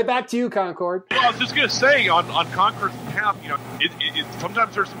 We'll get right back to you, Concord. Well, I was just going to say, on Concord's behalf,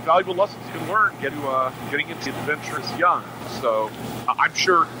 sometimes there's some valuable lessons you can learn getting into adventures young. So I'm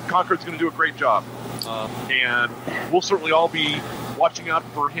sure Concord's going to do a great job. And we'll certainly all be watching out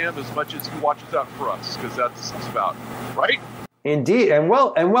for him as much as he watches out for us, because that's what it's about. Right? Indeed. And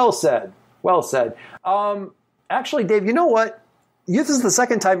well said. Well said. Actually, Dave, you know what? This is the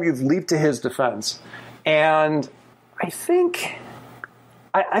second time you've leaped to his defense. And I think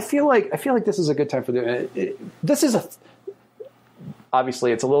I feel like this is a good time for this is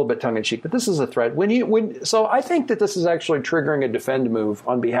obviously it's a little bit tongue in cheek, but this is a threat. So I think that this is actually triggering a defend move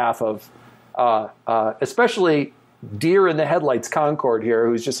on behalf of especially deer in the headlights Concord here,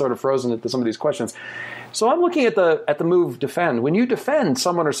 who's just sort of frozen at some of these questions. So I'm looking at the move defend. When you defend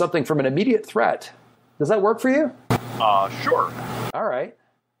someone or something from an immediate threat, does that work for you? Sure. All right.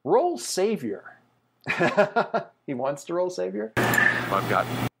 Roll Savior. He wants to roll Savior. I've got.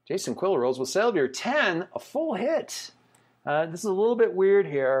 Jason Quill rolls with Savior 10, a full hit. This is a little bit weird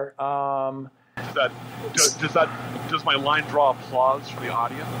here. Does my line draw applause from the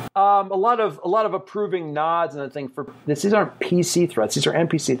audience? A lot of approving nods and I think for this. These aren't PC threats; these are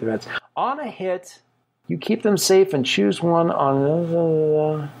NPC threats. On a hit, you keep them safe and choose one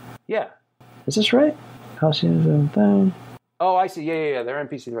on. Yeah, is this right? Thing. Oh, I see. Yeah. They're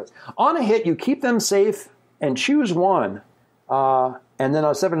NPC threats. On a hit, you keep them safe and choose one. And then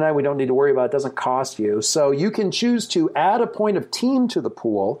on 7 to 9, we don't need to worry about it. It doesn't cost you. So you can choose to add a point of team to the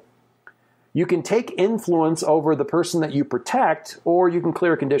pool. You can take influence over the person that you protect, or you can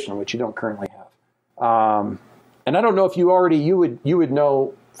clear a condition, which you don't currently have. And I don't know if you would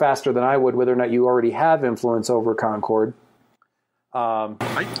know faster than I would whether or not you already have influence over Concord.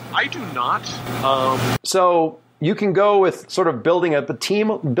 I do not. So you can go with sort of building up the team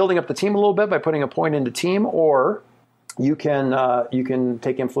a little bit by putting a point into team, or you can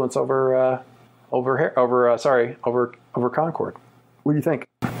take influence over Concord. What do you think?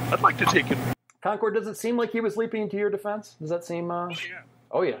 I'd like to take it. Concord, does it seem like he was leaping to your defense? Does that seem? Yeah.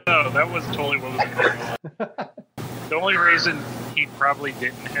 Oh yeah. No, that was totally what was going on. The only reason he probably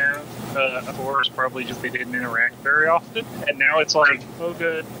didn't have a force probably just they didn't interact very often. And now it's like, oh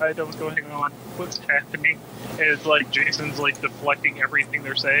good, I know what's going on. What's happening? And it's like Jason's like deflecting everything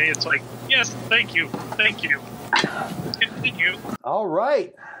they're saying. It's like, yes, thank you. Continue. All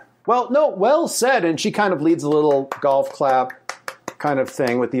right. Well, no, well said. And she kind of leads a little golf clap kind of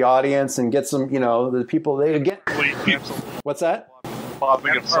thing with the audience and gets them, the people they get. Absolutely. What's that? Bob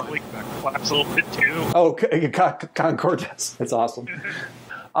probably claps a little bit too. Oh, Concord does. That's awesome.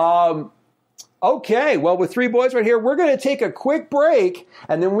 Okay, well, with three boys right here, we're going to take a quick break,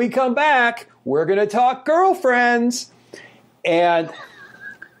 and then we come back, we're going to talk girlfriends. And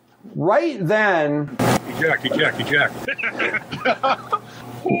right then... Eject.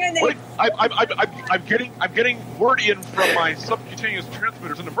 Wait, I'm getting word in from my subcutaneous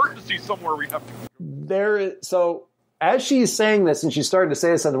transmitters. An emergency somewhere we have to... So as she's saying this, and she's starting to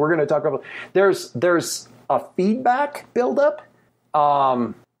say something, we're going to talk about... There's a feedback buildup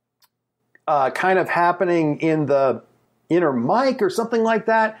kind of happening in the inner mic or something like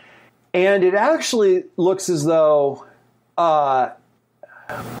that. And it actually looks as though...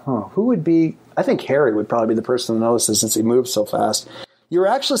 who would be... I think Harry would probably be the person to notice this since he moves so fast. You're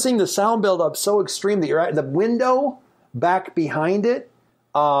actually seeing the sound build up so extreme that you're at the window back behind it,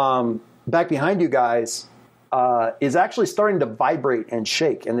 back behind you guys, is actually starting to vibrate and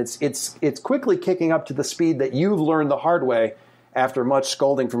shake. And it's quickly kicking up to the speed that you've learned the hard way after much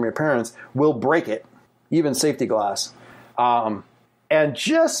scolding from your parents will break it, even safety glass. And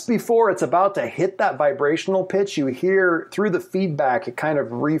just before it's about to hit that vibrational pitch, you hear through the feedback, it kind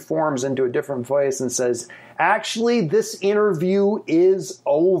of reforms into a different voice and says, actually, this interview is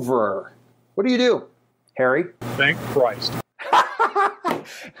over. What do, Harry? Thank Christ.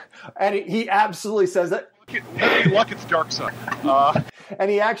 And he absolutely says that. Luck, it's dark side.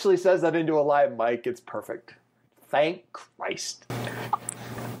 And he actually says that into a live mic. It's perfect. Thank Christ.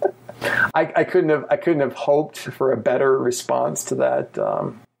 I couldn't have hoped for a better response to that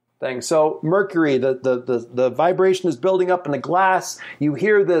thing. So Mercury, the vibration is building up in the glass. You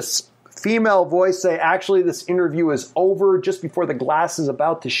hear this female voice say, actually, this interview is over just before the glass is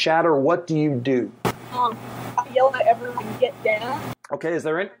about to shatter. What do you do? I yell at everyone to get down. Okay, is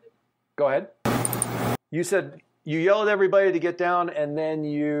there any? Go ahead. You said you yell at everybody to get down, and then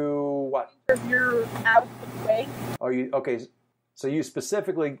you what? You're out of the way. Oh, okay. So you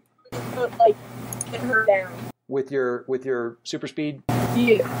specifically like get her down with your super speed.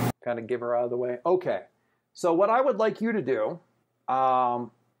 Yeah. Kind of give her out of the way. Okay. So what I would like you to do,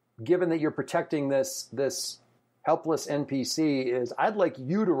 given that you're protecting this helpless NPC, is I'd like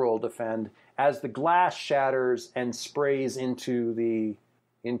you to roll defend as the glass shatters and sprays into the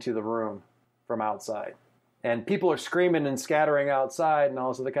room from outside. And people are screaming and scattering outside, and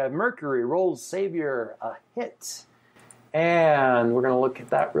also the kind of Mercury rolls Savior a hit. And we're going to look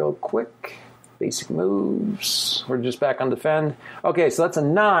at that real quick. Basic moves. We're just back on defend. Okay, so that's a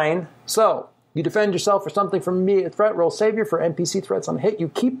 9. So you defend yourself for something from me. Threat roll Savior for NPC threats on hit. You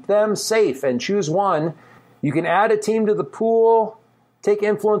keep them safe and choose one. You can add a team to the pool, take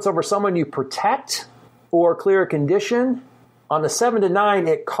influence over someone you protect, or clear a condition. On the 7 to 9,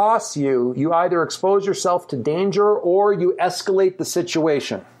 it costs you. You either expose yourself to danger or you escalate the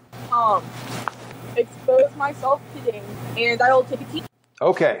situation. Expose myself to danger, and I will take a team.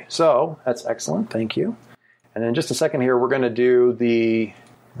 Okay, so that's excellent. Thank you. And in just a second here, we're going to do the...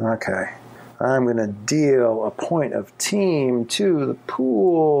 Okay. I'm going to deal a point of team to the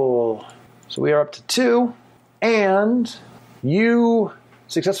pool. So we are up to 2. And you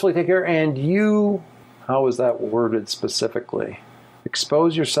successfully take care, and you, how is that worded specifically?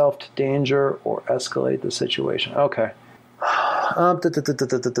 Expose yourself to danger or escalate the situation. Okay. I'll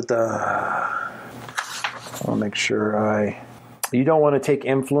make sure You don't want to take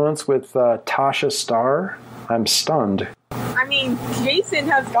influence with Tasha Starr? I'm stunned. I mean, Jason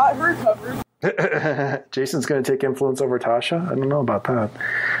has got her covered. Jason's going to take influence over Tasha? I don't know about that.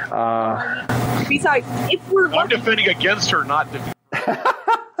 Besides, if we're I'm lucky, defending against her, not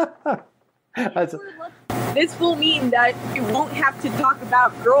this will mean that we won't have to talk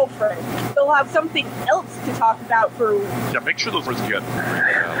about girlfriend. They'll have something else to talk about for. Yeah, make sure those words get.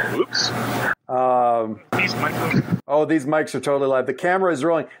 Oops. These mics. Oh, these mics are totally live. The camera is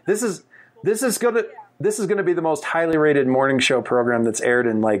rolling. This is gonna be the most highly rated morning show program that's aired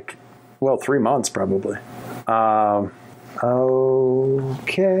in 3 months probably.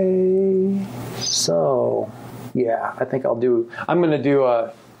 Okay. So, yeah, I think we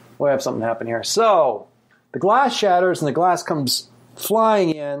have something happen here. So, the glass shatters and the glass comes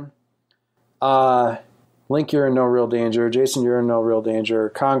flying in. Link, you're in no real danger. Jason, you're in no real danger.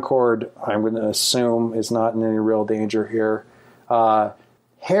 Concord, I'm going to assume, is not in any real danger here.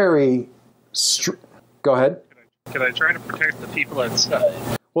 Harry, go ahead. Could I try to protect the people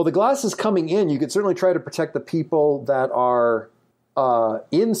outside? Well, the glass is coming in. You could certainly try to protect the people that are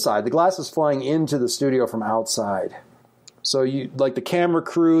inside. The glass is flying into the studio from outside. So the camera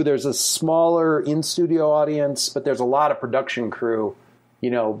crew, there's a smaller in-studio audience, but there's a lot of production crew,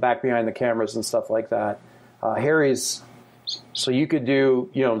 back behind the cameras and stuff like that. Harry's, so you could do,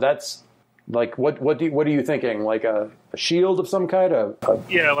 that's what are you thinking? Like a shield of some kind?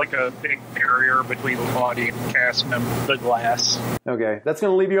 Yeah, like a big barrier between the audience, cast member, the glass. Okay, that's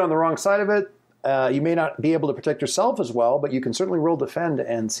going to leave you on the wrong side of it. You may not be able to protect yourself as well, but you can certainly roll defend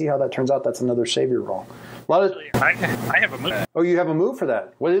and see how that turns out. That's another savior roll. I have a move. Oh, you have a move for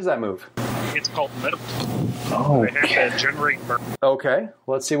that. What is that move? It's called Metal. Oh, I have to generate burn. Okay,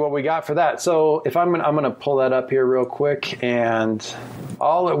 let's see what we got for that. So if I'm gonna pull that up here real quick, and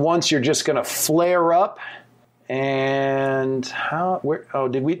all at once you're just gonna flare up. And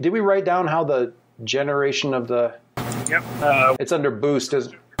did we write down how the generation of the? Yep. It's under boost.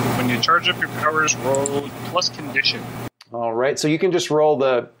 When you charge up your powers, roll plus condition. All right, so you can just roll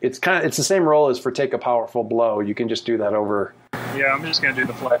it's the same roll as for take a powerful blow. You can just do that over. Yeah, I'm just going to do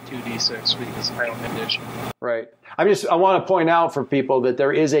the flat 2d6 because I don't condition. Right. I want to point out for people that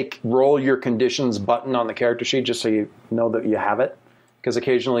there is a roll your conditions button on the character sheet, just so you know that you have it, because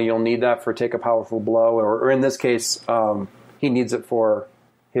occasionally you'll need that for take a powerful blow, or in this case, he needs it for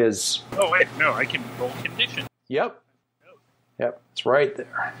his. Oh wait, no, I can roll condition. Yep, it's right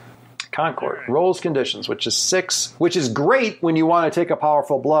there. Concord right. Rolls conditions, which is 6, which is great when you want to take a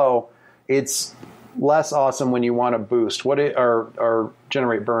powerful blow. It's less awesome when you want to boost. Or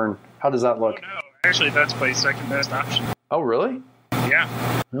generate burn. How does that look? Oh, no. Actually, that's my second best option. Oh, really? Yeah.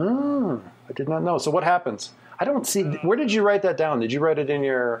 I did not know. So what happens? I don't see. Where did you write that down? Did you write it in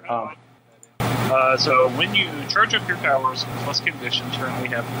your? So when you charge up your powers plus conditions, currently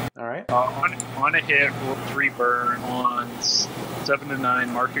have. All right. On a hit, roll 3 burn. On 7 to 9,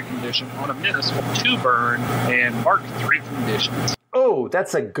 mark a condition. On a miss, roll 2 burn and mark 3 conditions. Oh,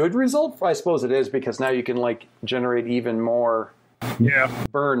 that's a good result? I suppose it is, because now you can generate even more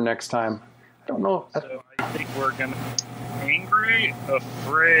burn next time. I don't know. So I think we're going to angry,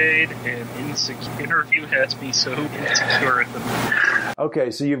 afraid, and insecure. Interview has me so insecure at the moment.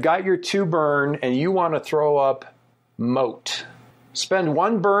 Okay, so you've got your 2 burn, and you want to throw up moat. Spend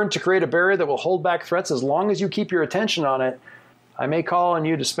 1 burn to create a barrier that will hold back threats as long as you keep your attention on it. I may call on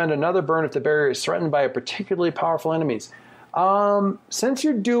you to spend another burn if the barrier is threatened by a particularly powerful enemies. Since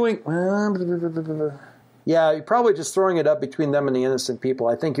you're doing, you're probably just throwing it up between them and the innocent people.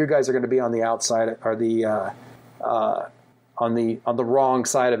 I think you guys are going to be on the outside, or on the wrong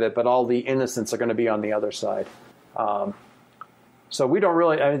side of it, but all the innocents are going to be on the other side. So we don't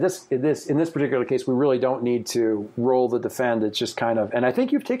really. I mean, in this particular case, we really don't need to roll the defend. It's just kind of, and I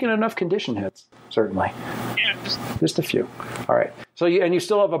think you've taken enough condition hits, certainly. Yeah, just a few. All right. So you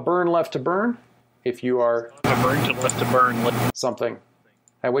still have a burn left to burn. If you are a burn to left to burn something,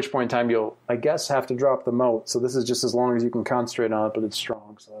 at which point in time you'll, I guess, have to drop the moat. So this is just as long as you can concentrate on it, but it's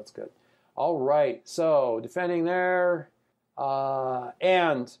strong, so that's good. All right, so defending there,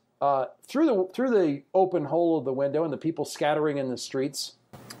 and through the open hole of the window and the people scattering in the streets,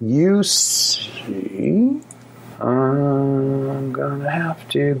 you see. I'm gonna have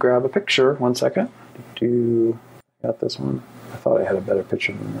to grab a picture. 1 second. Got this one. I thought I had a better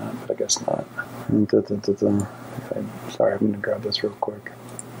picture than that, but I guess not. Sorry, I'm going to grab this real quick.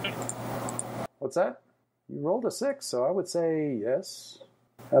 What's that? You rolled a 6, so I would say yes.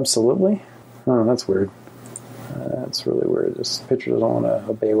 Absolutely. Oh, that's weird. That's really weird. This picture doesn't want to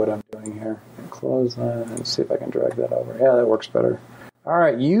obey what I'm doing here. Close that and see if I can drag that over. Yeah, that works better. All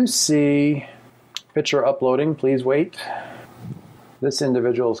right, you see picture uploading. Please wait. This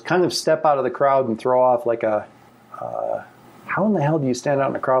individual's kind of step out of the crowd and throw off like a... how in the hell do you stand out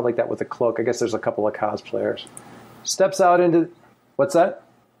in a crowd like that with a cloak? I guess there's a couple of cosplayers. Steps out into... What's that?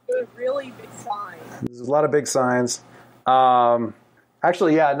 A really big sign. There's a lot of big signs.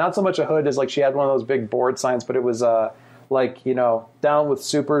 Actually, yeah, not so much a hood as like she had one of those big board signs, but it was like, you know, down with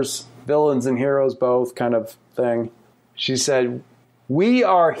supers, villains and heroes both kind of thing. She said, "We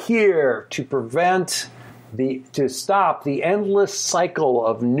are here to to stop the endless cycle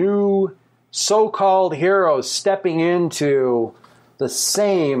of new so-called heroes stepping into the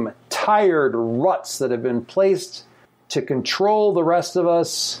same tired ruts that have been placed to control the rest of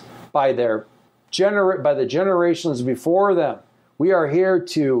us by the generations before them. We are here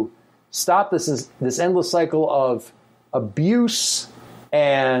to stop this endless cycle of abuse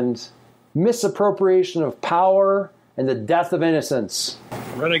and misappropriation of power and the death of innocence."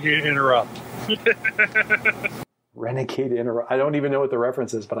 Renegade interrupt. Renegade interrupt. I don't even know what the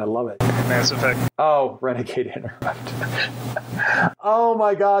reference is, but I love it. Mass Effect. Oh, Renegade interrupt. Oh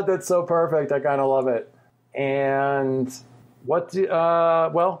my God, that's so perfect. I kind of love it. And what the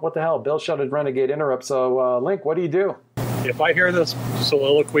hell? Bill shouted Renegade interrupt. So, Link, what do you do? If I hear this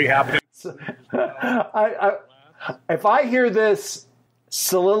soliloquy happening, if I hear this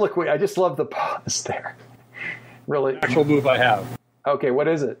soliloquy, I just love the pause there. Really, actual move I have. Okay, what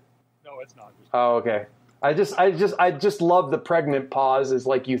is it? No, it's not. Oh, okay. I just love the pregnant pause. Is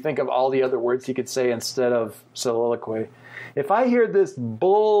like you think of all the other words you could say instead of soliloquy. If I hear this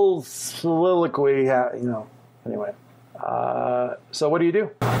bull soliloquy, anyway. So what do you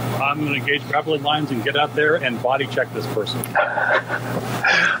do? I'm going to engage grappling lines and get out there and body check this person.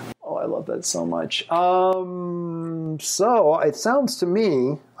 Oh, I love that so much. So it sounds to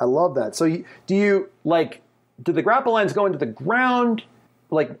me, I love that. So do the grapple lines go into the ground,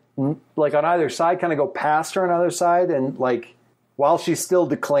 like on either side, kind of go past her on either side, and like while she's still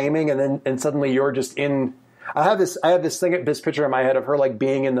declaiming, and suddenly you're just in. I have this picture in my head of her like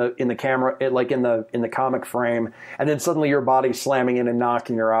being in the camera, like in the comic frame, and then suddenly your body slamming in and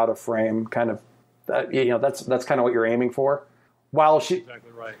knocking her out of frame. Kind of, that's kind of what you're aiming for. While she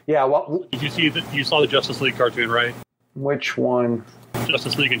exactly right. Yeah. Well, did you saw the Justice League cartoon, right? Which one?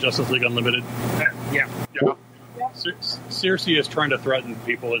 Justice League and Justice League Unlimited. Yeah. Circe is trying to threaten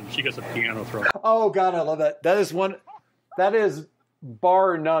people, and she gets a piano thrown. Oh God, I love that. That is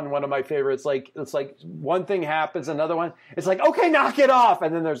bar none one of my favorites. Like it's like one thing happens, another one. It's like, okay, knock it off,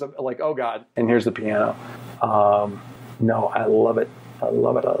 and then there's like, oh God, and here's the piano. No, I love it. I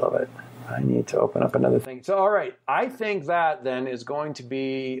love it. I need to open up another thing. So, all right, I think that then is going to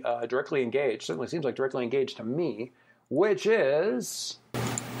be directly engaged. Certainly seems like directly engaged to me, which is.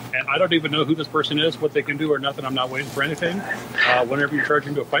 And I don't even know who this person is, what they can do or nothing. I'm not waiting for anything. Whenever you're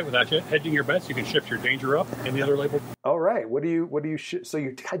charging to a fight without hedging your bets, you can shift your danger up in the other label. All right. What do you so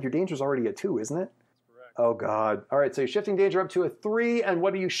your danger's already a 2, isn't it? Correct. Oh God. All right. So you're shifting danger up to a 3, and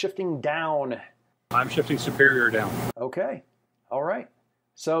what are you shifting down? I'm shifting superior down. Okay. All right.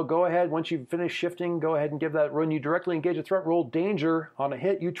 So go ahead. Once you've finished shifting, go ahead and give that run. You directly engage a threat. Roll danger. On a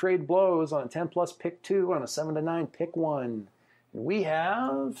hit, you trade blows. On a 10 plus, pick 2. On a 7 to 9, pick 1. We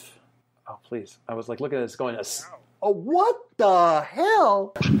have. Oh, please. I was like, look at this going. Oh, what the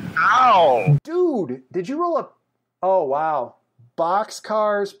hell? Ow! Dude, did you roll a. Oh, wow.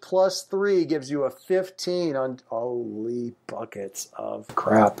 Boxcars plus 3 gives you a 15 on. Holy buckets of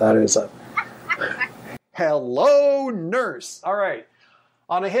crap. That is a. Hello, nurse. All right.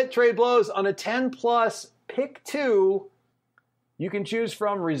 On a hit, trade blows. On a 10 plus, pick 2. You can choose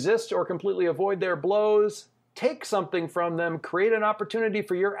from resist or completely avoid their blows. Take something from them, create an opportunity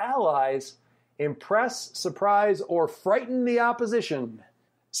for your allies, impress, surprise, or frighten the opposition.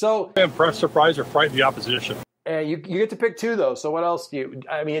 So impress, surprise, or frighten the opposition. You get to pick 2, though. So what else do you...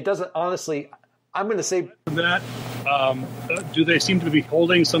 I mean, it doesn't... Honestly, I'm going to say... That, do they seem to be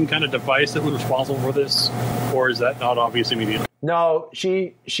holding some kind of device that was responsible for this? Or is that not obvious immediately? No,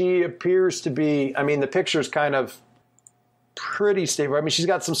 she appears to be... I mean, the picture's kind of pretty stable. I mean, she's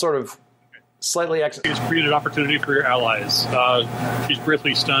got some sort of... Slightly She's created opportunity for your allies. She's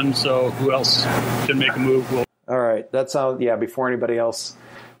briefly stunned, so who else can make a move? All right, that sounds before anybody else.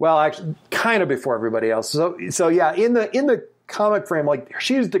 Well, actually, kind of before everybody else. So yeah, in the comic frame, like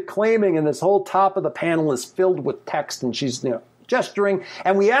she's declaiming, and this whole top of the panel is filled with text, and she's gesturing,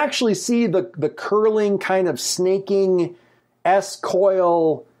 and we actually see the curling kind of snaking S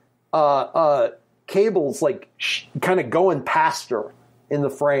coil cables like kind of going past her in the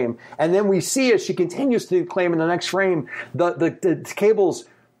frame. And then we see as she continues to claim in the next frame, the cables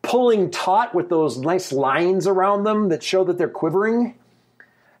pulling taut with those nice lines around them that show that they're quivering.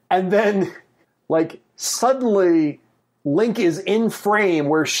 And then like suddenly Link is in frame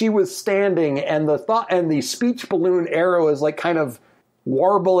where she was standing, and the speech balloon arrow is like kind of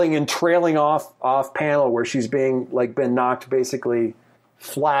warbling and trailing off panel where she's been knocked basically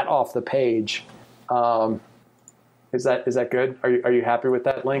flat off the page. Is that good? Are you happy with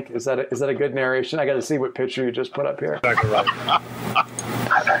that, Link? Is that a good narration? I got to see what picture you just put up here. Exactly right.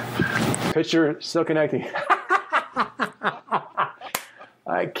 Picture still connecting.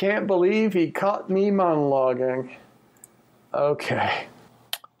 I can't believe he caught me monologuing. Okay.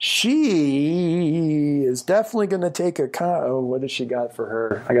 She is definitely going to take what does she got for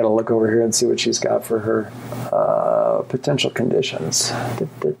her? I got to look over here and see what she's got for her potential conditions.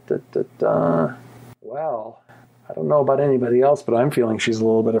 Well, I don't know about anybody else, but I'm feeling she's a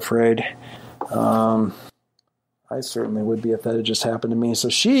little bit afraid. I certainly would be if that had just happened to me. So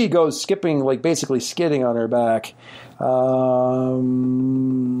she goes skipping, like basically skidding on her back.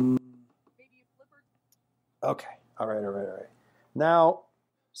 Okay. All right. Now,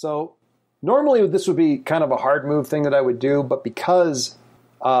 so normally this would be kind of a hard move thing that I would do, but because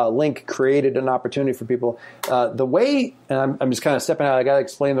Link created an opportunity for people, the way, and I'm just kind of stepping out, I got to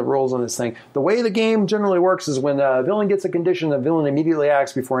explain the rules on this thing. The way the game generally works is when a villain gets a condition, the villain immediately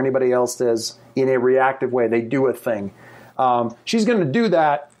acts before anybody else does in a reactive way. They do a thing. She's going to do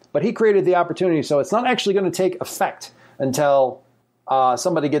that, but he created the opportunity, so it's not actually going to take effect until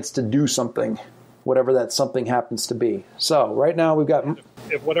somebody gets to do something, whatever that something happens to be. So right now we've got...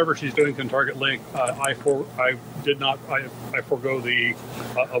 If whatever she's doing can target Link, I forgo the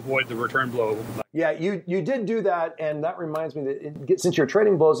avoid the return blow. Yeah, you did do that, and that reminds me that since you're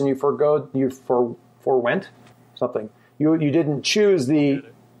trading blows and you forwent something, you didn't choose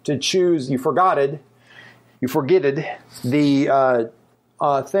you forgetted the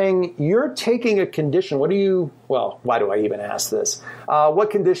thing. You're taking a condition. Why do I even ask this?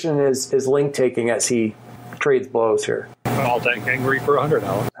 What condition is Link taking as he trades blows here? I'll take angry for 100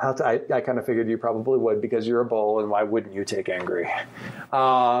 now. I kind of figured you probably would because you're a bull, and why wouldn't you take angry?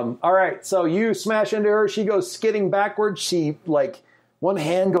 All right, so you smash into her. She goes skidding backwards. She, like, one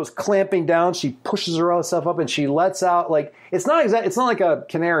hand goes clamping down. She pushes herself up, and she lets out, like, it's not like a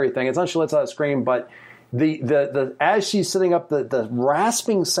canary thing. It's not she lets out a scream, but the as she's sitting up, the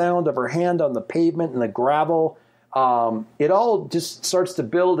rasping sound of her hand on the pavement and the gravel, it all just starts to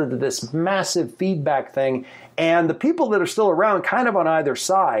build into this massive feedback thing. And the people that are still around kind of on either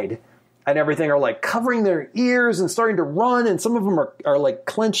side and everything are like covering their ears and starting to run. And some of them are like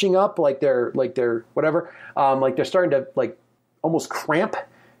clenching up, like they're whatever. Like they're starting to like almost cramp.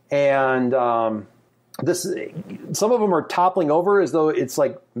 And some of them are toppling over as though it's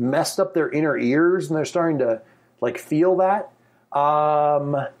like messed up their inner ears, and they're starting to like feel that.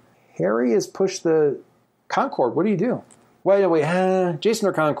 Harry has pushed the Concord. What do you do? Wait, Jason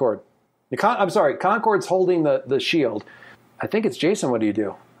or Concord? I'm sorry, Concord's holding the shield. I think it's Jason. What do you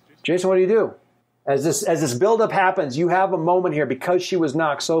do? Jason, what do you do? As this buildup happens, you have a moment here because she was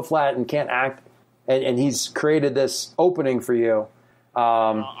knocked so flat and can't act, and he's created this opening for you.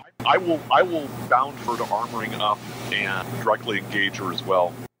 I will bound her to armoring up and directly engage her as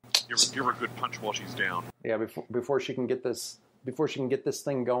well. Give her a good punch while she's down. Yeah, before she can get this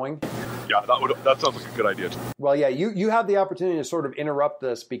thing going. Yeah, that sounds like a good idea. Well, yeah, you have the opportunity to sort of interrupt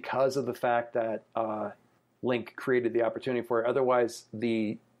this because of the fact that Link created the opportunity for it. Otherwise,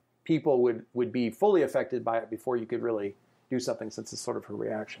 the people would be fully affected by it before you could really do something, since it's sort of her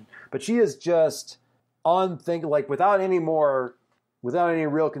reaction. But she is just without any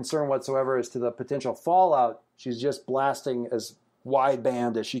real concern whatsoever as to the potential fallout. She's just blasting as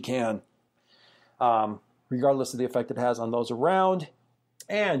wideband as she can, regardless of the effect it has on those around.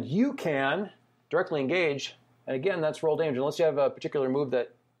 And you can directly engage. And again, that's roll danger. Unless you have a particular move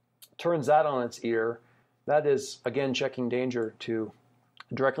that turns that on its ear, that is, again, checking danger to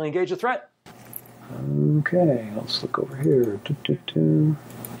directly engage a threat. Okay, let's look over here.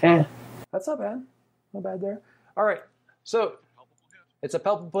 That's not bad. Not bad there. All right, so it's a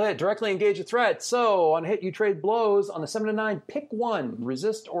palpable hit. Directly engage a threat. So on hit, you trade blows. On a 7 to 9, pick one.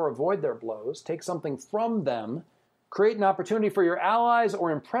 Resist or avoid their blows. Take something from them. Create an opportunity for your allies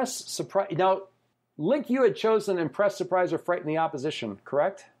or impress, surprise. Now, Link, you had chosen impress, surprise, or frighten the opposition,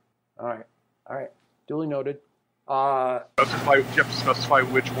 correct? All right. Duly noted. You have to specify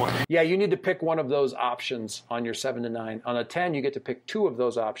which one. Yeah, you need to pick one of those options on your 7 to 9. On a 10, you get to pick two of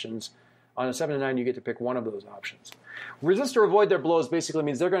those options. On a 7 to 9, you get to pick one of those options. Resist or avoid their blows basically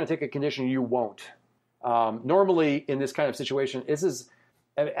means they're going to take a condition you won't. Normally, in this kind of situation, this is,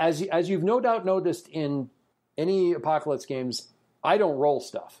 as you've no doubt noticed in any Apocalypse games, I don't roll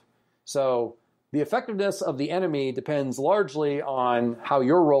stuff. So the effectiveness of the enemy depends largely on how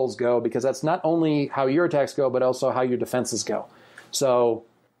your rolls go, because that's not only how your attacks go, but also how your defenses go. So,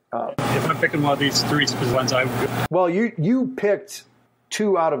 if I'm picking one of these three specific ones, I would. Well, you picked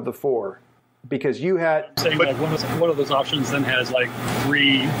 2 out of the 4 because you had. I'm saying like one of those options then has like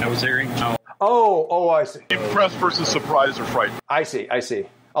 3. I was hearing. Oh, I see. Impress versus surprise or fright. I see.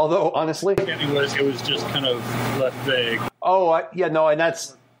 Although honestly, it was just kind of left vague. And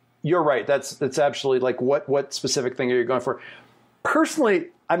you're right. That's absolutely like what specific thing are you going for? Personally,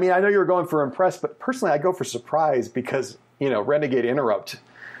 I mean, I know you were going for impress, but personally, I go for surprise because renegade interrupt.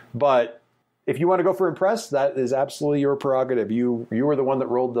 But if you want to go for impress, that is absolutely your prerogative. You were the one that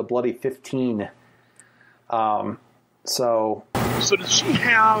rolled the bloody 15. So does she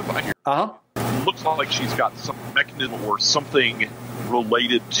have? Looks like she's got some mechanism or something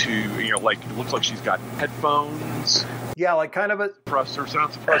related to, like it looks like she's got headphones. Yeah, like kind of a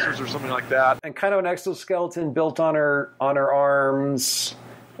sound suppressors or something like that. And kind of an exoskeleton built on her arms.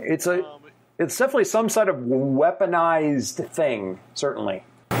 It's definitely some sort of weaponized thing, certainly.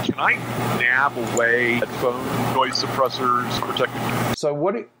 Can I nab away headphone noise suppressors protected? So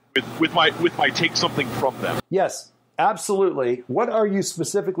what with my take something from them? Yes. Absolutely. What are you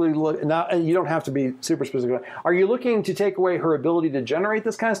specifically looking now? And you don't have to be super specific. Are you looking to take away her ability to generate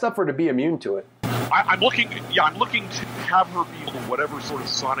this kind of stuff, or to be immune to it? I'm looking to have her be able to whatever sort of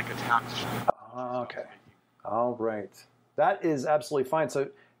sonic attacks. Okay. All right. That is absolutely fine. So,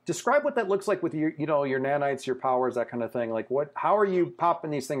 describe what that looks like with your nanites, your powers, that kind of thing. Like how are you popping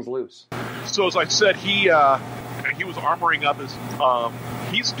these things loose? So, as I said, he was armoring up his.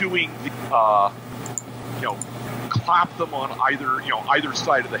 He's doing the clap them on either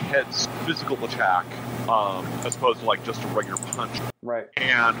side of the head's physical attack, as opposed to like just a regular punch. Right.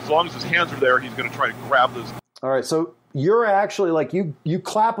 And as long as his hands are there, he's going to try to grab those. All right. So you're actually like you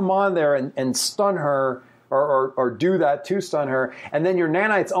clap them on there and stun her, or do that to stun her, and then your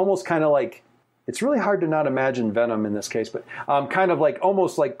nanites almost kind of like, it's really hard to not imagine Venom in this case, but kind of like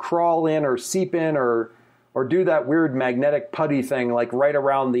almost like crawl in or seep in or do that weird magnetic putty thing, like right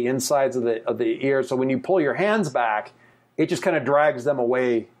around the insides of the ear. So when you pull your hands back, it just kind of drags them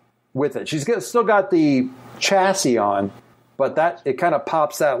away with it. She's still got the chassis on, but it kind of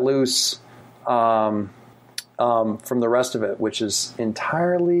pops that loose from the rest of it, which is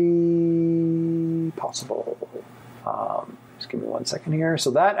entirely possible. Just give me 1 second here.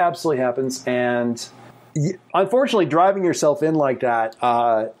 So that absolutely happens, and unfortunately, driving yourself in like that.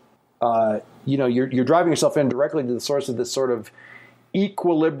 You're driving yourself in directly to the source of this sort of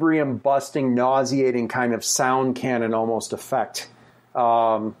equilibrium busting, nauseating kind of sound cannon almost effect,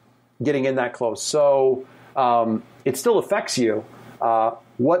 getting in that close. So it still affects you.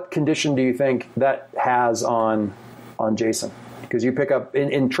 What condition do you think that has on Jason? Because you pick up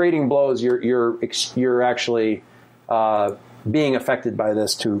in trading blows, you're actually being affected by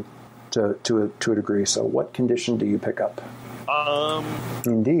this to a degree. So what condition do you pick up?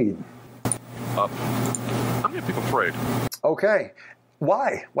 Indeed. I'm going to pick Afraid. Okay.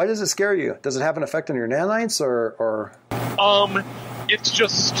 Why? Why does it scare you? Does it have an effect on your nanites or? It's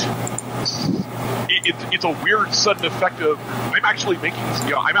just it's a weird sudden effect of I'm actually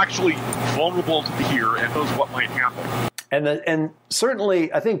vulnerable to the here and knows what might happen. And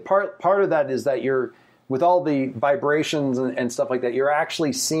certainly I think part of that is that you're, with all the vibrations and stuff like that, you're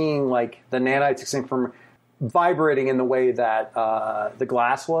actually seeing like the nanites from vibrating in the way that the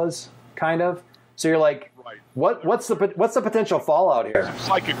glass was. Kind of. So you're like, right. What's the potential fallout here?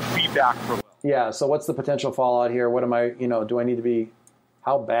 Psychic feedback from. Yeah. So what's the potential fallout here? What am I? Do I need to be?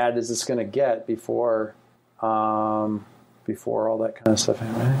 How bad is this going to get before all that kind of stuff?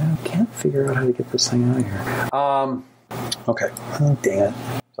 I can't figure out how to get this thing out of here. Okay. Oh, dang it.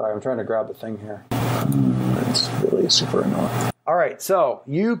 Sorry, I'm trying to grab the thing here. It's really super annoying. All right. So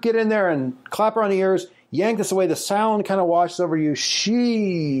you get in there and clap her on the ears. Yank this away. The sound kind of washes over you.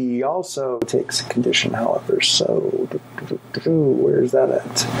 She also takes a condition, however. So, where is that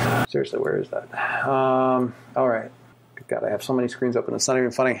at? Seriously, where is that? All right. God, I have so many screens open. It's not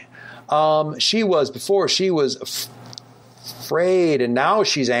even funny. Before she was afraid, and now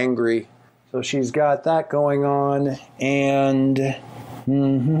she's angry. So she's got that going on, and I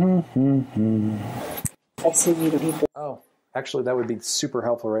see you don't need to. Oh. Actually, that would be super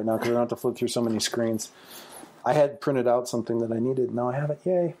helpful right now because I don't have to flip through so many screens. I had printed out something that I needed. Now I have it.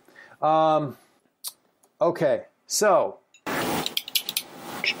 Yay. Okay. So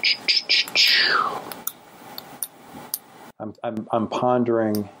I'm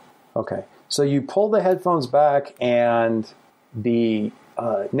pondering. Okay, so you pull the headphones back, and the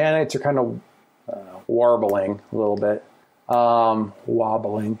nanites are kind of warbling a little bit,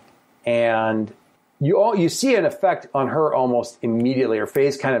 wobbling, and you see an effect on her almost immediately. Her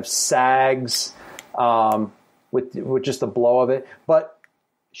face kind of sags with just the blow of it, but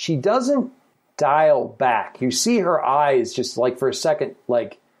she doesn't dial back. You see her eyes just like for a second,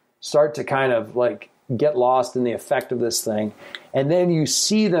 like start to kind of like get lost in the effect of this thing, and then you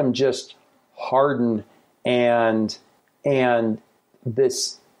see them just harden and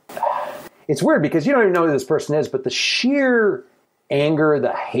this. It's weird because you don't even know who this person is, but the sheer anger,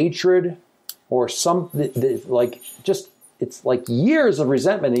 the hatred, or like just it's like years of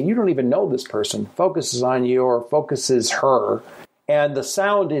resentment, and you don't even know this person focuses on you or focuses her, and the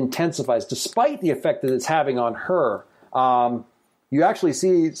sound intensifies despite the effect that it's having on her. You actually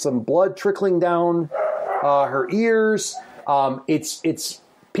see some blood trickling down her ears. It's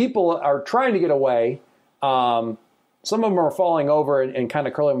people are trying to get away. Some of them are falling over and kind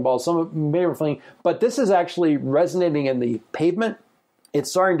of curling balls. Some of them may be fleeing, but this is actually resonating in the pavement.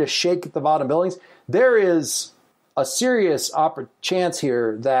 It's starting to shake at the bottom buildings. There is a serious chance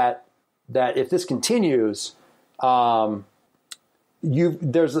here that if this continues,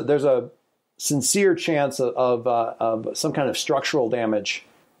 there's a sincere chance of some kind of structural damage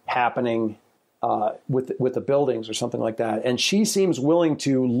happening with the buildings or something like that. And she seems willing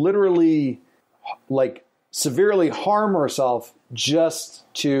to literally, like, severely harm herself just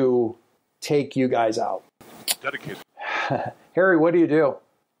to take you guys out. Dedicated. Harry, what do?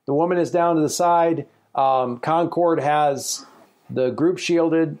 The woman is down to the side. Concord has the group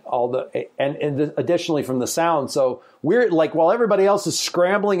shielded, and additionally from the sound. So we're like, while everybody else is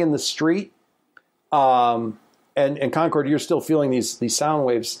scrambling in the street, and Concord, you're still feeling these sound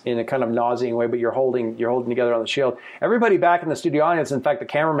waves in a kind of nauseating way, but you're holding together on the shield. Everybody back in the studio audience, in fact, the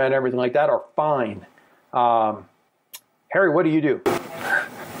cameraman and everything like that, are fine. Harry, what do?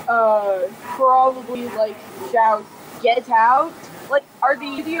 Probably like shout, "Get out!" Like, are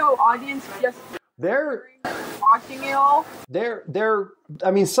the studio audience just watching it all?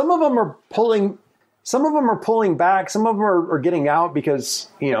 I mean, some of them are pulling back. Some of them are getting out because,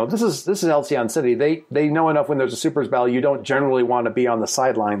 you know, this is Halcyon City. They know enough when there's a supers battle. You don't generally want to be on the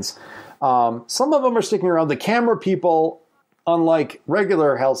sidelines. Some of them are sticking around. The camera people, unlike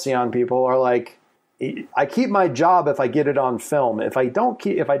regular Halcyon people, are like, I keep my job if I get it on film. If I don't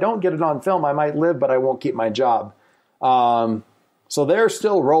get it on film, I might live, but I won't keep my job. So they're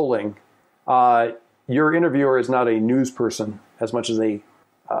still rolling. Your interviewer is not a news person as much as a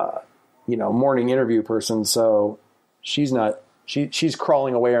morning interview person. So she's not. She's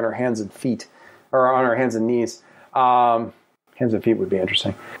crawling away on her hands and feet, or on her hands and knees. Hands and feet would be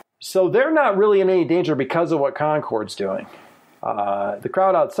interesting. So they're not really in any danger because of what Concord's doing. The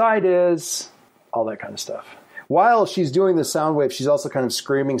crowd outside is. All that kind of stuff. While she's doing the sound wave, she's also kind of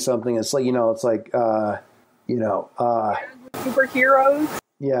screaming something. It's like, superheroes.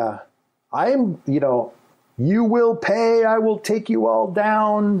 Yeah. You will pay. I will take you all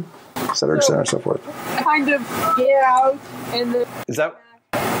down. Et cetera, et cetera, so forth. Kind of get out and then. Is that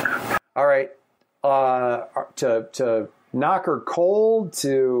all right? To knock her cold.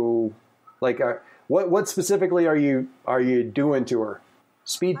 To like, what specifically are you doing to her?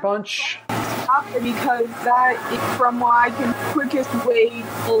 Speed punch. Because that is, from what I can, quickest way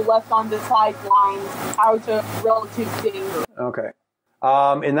left on the sidelines out of relative danger. Okay.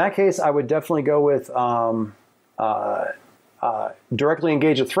 In that case, I would definitely go with directly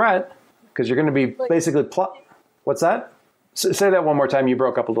engage a threat, because you're going to be basically... What's that? Say that one more time. You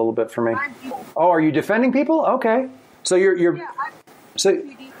broke up a little bit for me. Oh, are you defending people? Okay. So you're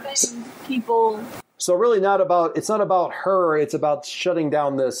defend people. So really it's not about her, it's about shutting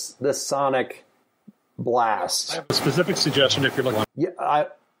down this sonic blast. I have a specific suggestion if you're looking. Yeah,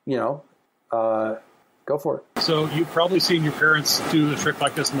 go for it. So you've probably seen your parents do a trick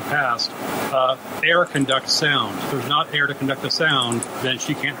like this in the past. Air conducts sound. If there's not air to conduct the sound, then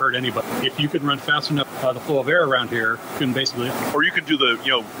she can't hurt anybody. If you can run fast enough the flow of air around here, you can basically... Or you can do the,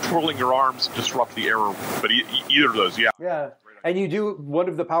 twirling your arms, disrupt the air, but either of those, yeah. Yeah. And you do, one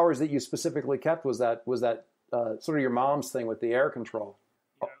of the powers that you specifically kept was that sort of your mom's thing with the air control.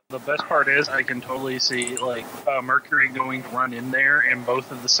 The best part is I can totally see Mercury going to run in there and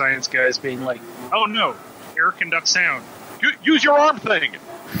both of the science guys being like, "Oh no, air conducts sound. Use your arm thing."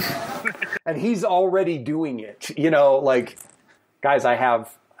 And he's already doing it. Guys, I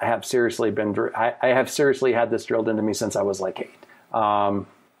have seriously had this drilled into me since I was like 8.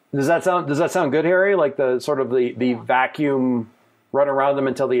 Does that sound good, Harry? Like the sort of the vacuum run around them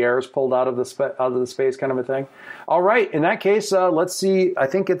until the air is pulled out of the space, kind of a thing. All right. In that case, let's see. I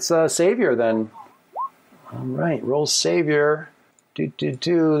think it's Savior then. All right. Roll Savior.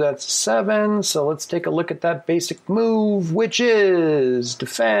 That's 7. So let's take a look at that basic move, which is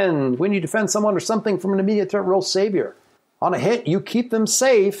defend. When you defend someone or something from an immediate threat, roll Savior. On a hit, you keep them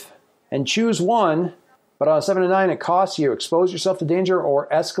safe and choose one. But on a 7 to 9, it costs you. Expose yourself to danger or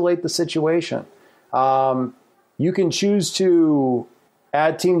escalate the situation. You can choose to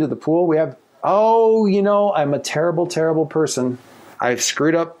add team to the pool. We have. Oh, I'm a terrible, terrible person. I've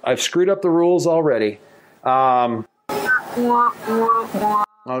screwed up the rules already. I'll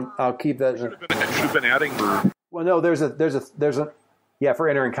keep that. Should have been adding. Well, no, there's a yeah, for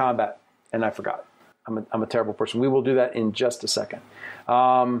entering combat, and I forgot. I'm a terrible person. We will do that in just a second.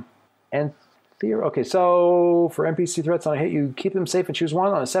 Okay, so for NPC threats on a hit, you keep them safe and choose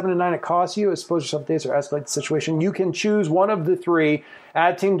one. On a 7 to 9, it costs you. Expose yourself to danger or escalate the situation. You can choose one of the 3.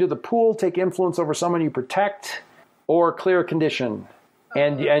 Add team to the pool. Take influence over someone you protect, or clear a condition,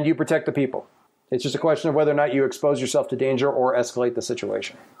 and you protect the people. It's just a question of whether or not you expose yourself to danger or escalate the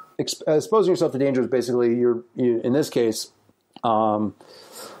situation. Exposing yourself to danger is basically you in this case. Oh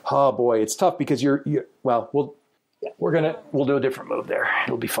boy, it's tough because we'll do a different move there.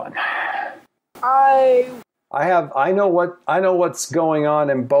 It'll be fun. I know what's going on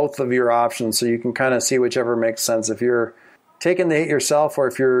in both of your options, so you can kind of see whichever makes sense. If you're taking the hit yourself, or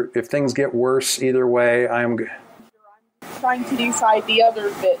if things get worse, either way, I'm trying to decide the other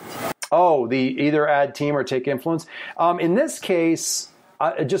bit. Oh, the either add team or take influence. In this case,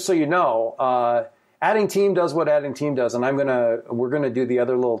 just so you know, adding team does what adding team does, and we're gonna do the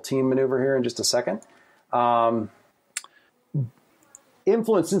other little team maneuver here in just a second.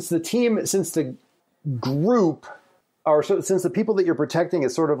 Influence, since the group, or since the people that you're protecting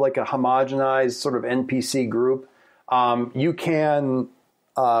is sort of like a homogenized sort of NPC group, we can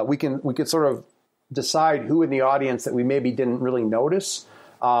sort of decide who in the audience that we maybe didn't really notice.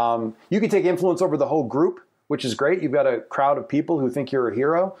 You can take influence over the whole group, which is great. You've got a crowd of people who think you're a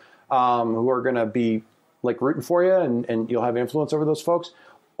hero, who are going to be like rooting for you, and you'll have influence over those folks.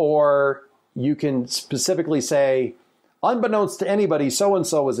 Or you can specifically say, unbeknownst to anybody,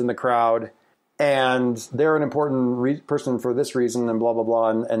 so-and-so was in the crowd, and they're an important person for this reason, and blah, blah, blah,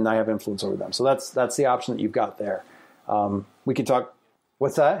 and I have influence over them. So that's the option that you've got there. We can talk.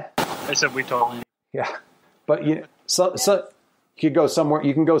 What's that? I said we talk. Yeah. But so you could go somewhere.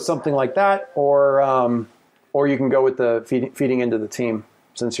 You can go something like that, or you can go with the feeding into the team,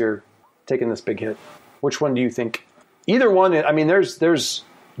 since you're taking this big hit. Which one do you think? Either one. I mean, there's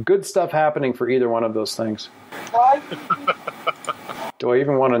good stuff happening for either one of those things. What? Do I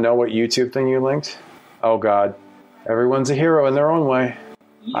even want to know what YouTube thing you linked? Oh God, everyone's a hero in their own way.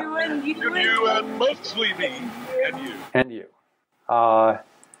 You and mostly me and you.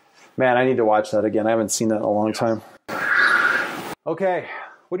 Man, I need to watch that again. I haven't seen that in a long time. Okay,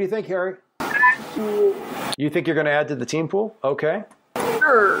 what do you think, Harry? You think you're going to add to the team pool? Okay.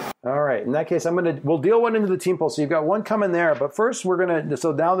 Sure. All right. In that case, we'll deal one into the team pool. So you've got one coming there, but first we're gonna.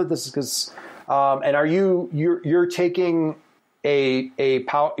 So now that this is because, and are you're taking a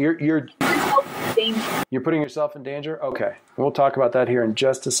power? You're putting yourself in danger. Okay. We'll talk about that here in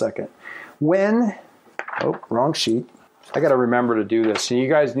just a second. Wrong sheet. I got to remember to do this. So you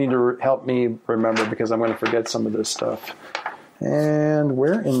guys need to help me remember, because I'm going to forget some of this stuff. And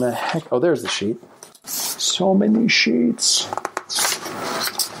where in the heck? Oh, there's the sheet. So many sheets.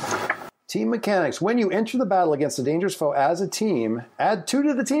 Team mechanics. When you enter the battle against a dangerous foe as a team, add 2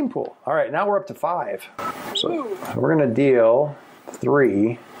 to the team pool. All right, now we're up to 5. So we're going to deal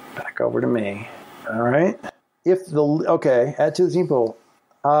 3 back over to me. All right. Add 2 to the team pool.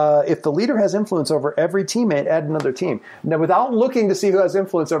 If the leader has influence over every teammate, add another team. Now, without looking to see who has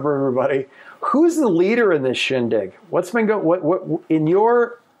influence over everybody, who's the leader in this shindig? What in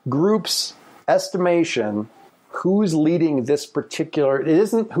your group's estimation? Who's leading this particular? It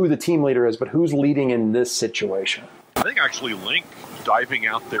isn't who the team leader is, but who's leading in this situation? I think actually Link diving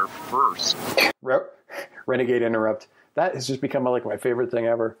out there first. Renegade interrupt. That has just become like my favorite thing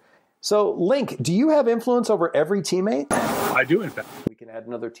ever. So, Link, do you have influence over every teammate? I do, in fact. We can add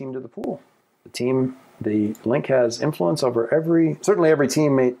another team to the pool. The Link has influence over certainly every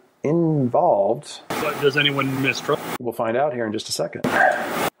teammate involved. But does anyone mistrust? We'll find out here in just a second.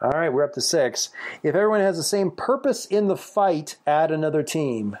 All right, we're up to 6. If everyone has the same purpose in the fight, add another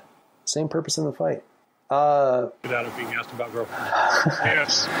team. Same purpose in the fight. Without it being asked about growth.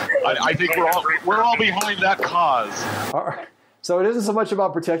 Yes, I think we're all behind that cause. All right. So it isn't so much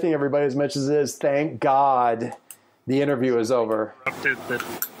about protecting everybody as much as it is, thank God, the interview is over.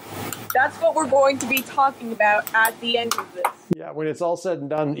 That's what we're going to be talking about at the end of this. Yeah, when it's all said and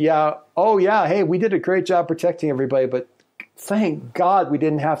done, yeah. Oh, yeah, hey, we did a great job protecting everybody, but thank God we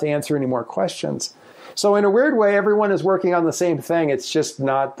didn't have to answer any more questions. So in a weird way, everyone is working on the same thing. It's just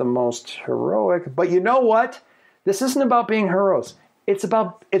not the most heroic. But you know what? This isn't about being heroes. It's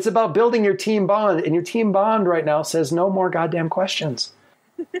about building your team bond. And your team bond right now says no more goddamn questions.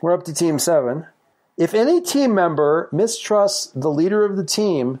 We're up to Team 7. If any team member mistrusts the leader of the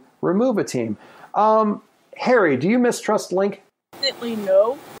team, remove a team. Harry, do you mistrust Link? Definitely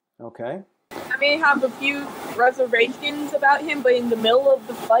no. Okay. I may have a few reservations about him, but in the middle of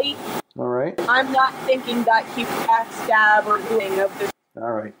the fight, all right. I'm not thinking that he would backstab or doing of this.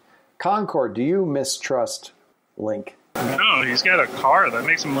 All right. Concord, do you mistrust Link? No, he's got a car that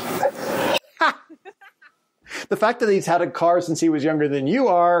makes him look... The fact that he's had a car since he was younger than you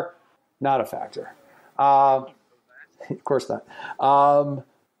are, not a factor. Of course not.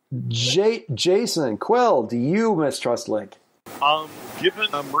 Jason, Quill, do you mistrust Link? Given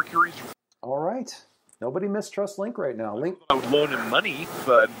Mercury's... All right. Nobody mistrusts Link right now. Link, I would loan him money,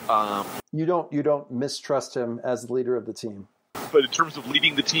 but... You don't mistrust him as the leader of the team. But in terms of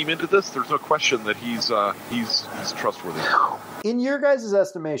leading the team into this, there's no question that he's trustworthy. In your guys'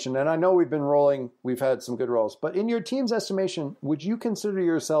 estimation, and I know we've had some good rolls, but in your team's estimation, would you consider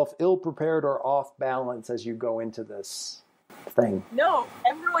yourself ill-prepared or off-balance as you go into this thing? No,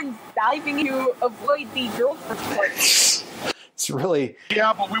 everyone's diving to avoid the girlfriend part. It's really...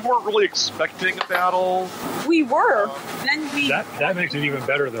 Yeah, but we weren't really expecting a battle. We were. Then we... That makes it even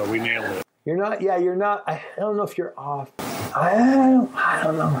better, though. We nailed it. You're not... I don't know if you're off. I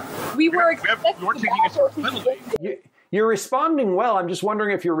don't know. We were weren't taking it so fundamentally. You're responding well. I'm just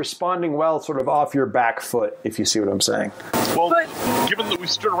wondering if you're responding well sort of off your back foot, if you see what I'm saying. Well, given that we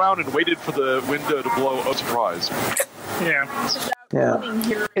stood around and waited for the window to blow, oh, surprise. Yeah.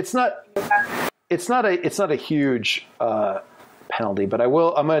 It's not a huge penalty, but I'm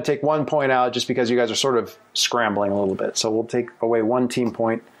going to take 1 point out just because you guys are sort of scrambling a little bit. So we'll take away 1 team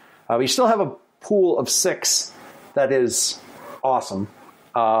point. We still have a pool of 6 that is awesome.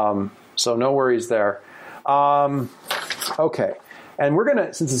 So no worries there. Okay. And we're going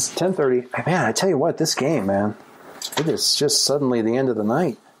to, since it's 10:30, man, I tell you what, this game, man, it is just suddenly the end of the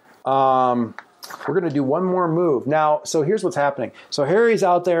night. We're going to do one more move. Now, so here's what's happening. So Harry's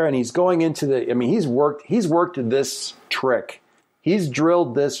out there and he's going into he's worked this trick. He's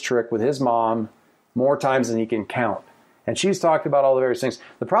drilled this trick with his mom more times than he can count. And she's talked about all the various things.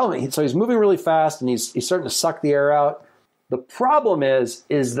 The problem, so he's moving really fast and he's starting to suck the air out. The problem is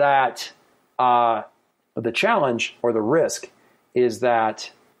that the challenge or the risk is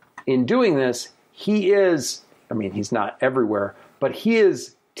that in doing this, he's not everywhere, but he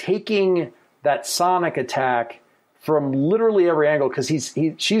is taking that sonic attack from literally every angle because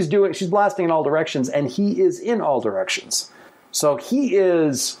she's blasting in all directions and he is in all directions. So he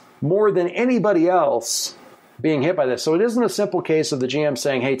is more than anybody else being hit by this. So it isn't a simple case of the GM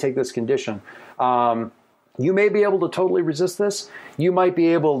saying, hey, take this condition. You may be able to totally resist this. You might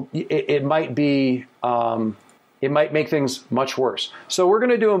be able, it might make things much worse. So we're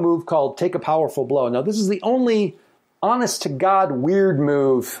going to do a move called Take a Powerful Blow. Now, this is the only honest to God weird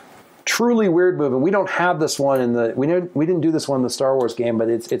move, truly weird move. And we don't have this one we didn't do this one in the Star Wars game, but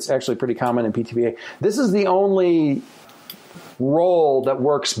it's actually pretty common in PTBA. This is the only roll that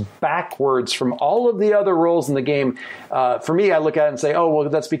works backwards from all of the other rolls in the game. For me, I look at it and say, oh, well,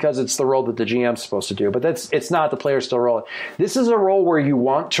 that's because it's the roll that the GM's supposed to do. But it's not. The players still roll it. This is a roll where you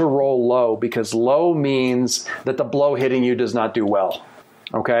want to roll low because low means that the blow hitting you does not do well.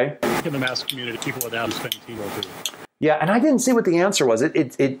 Okay? In the mass community, people without spending T-roll too. Yeah, and I didn't see what the answer was.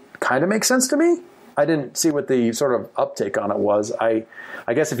 It kind of makes sense to me. I didn't see what the sort of uptake on it was. I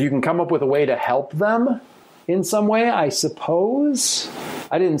guess if you can come up with a way to help them in some way, I suppose.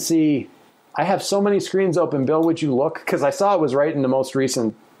 I didn't see. I have so many screens open. Bill, would you look? Because I saw it was right in the most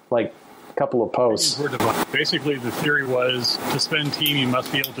recent, couple of posts. Basically, the theory was to spend team, you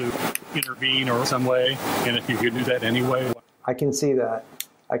must be able to intervene or some way. And if you could do that anyway. I can see that.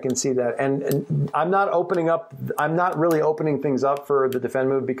 And I'm not really opening things up for the defend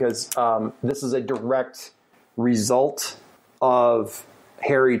move because this is a direct result of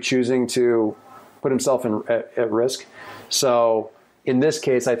Harry choosing to put himself at risk. So in this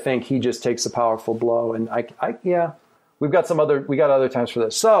case, I think he just takes a powerful blow. And we got other times for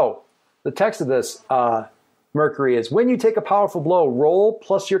this. So the text of this, Mercury, is when you take a powerful blow, roll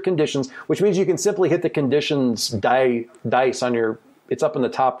plus your conditions, which means you can simply hit the conditions dice on it's up in the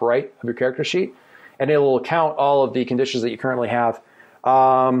top right of your character sheet, and it will count all of the conditions that you currently have.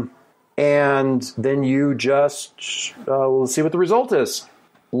 And then you just, we'll see what the result is.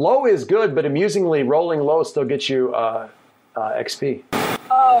 Low is good, but amusingly, rolling low still gets you XP.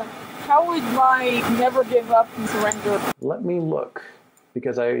 How would my never give up and surrender? Let me look,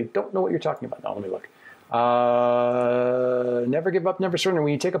 because I don't know what you're talking about. Now, let me look. Never give up, never surrender.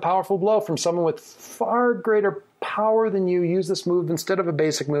 When you take a powerful blow from someone with far greater power than you, use this move instead of a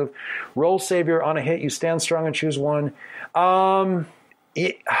basic move. Roll savior on a hit. You stand strong and choose one.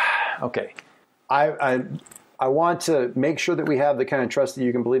 Okay. I want to make sure that we have the kind of trust that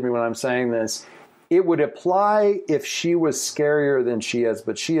you can believe me when I'm saying this. It would apply if she was scarier than she is,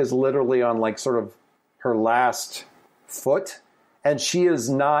 but she is literally on like sort of her last foot, and she is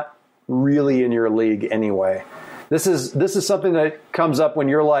not really in your league anyway. This is something that comes up when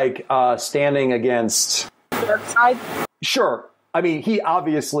you're like standing against Dark side? Sure. I mean, he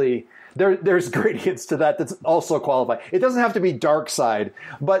obviously there's gradients to that that's also qualified. It doesn't have to be dark side,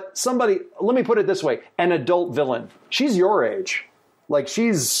 but somebody, let me put it this way, an adult villain. She's your age. Like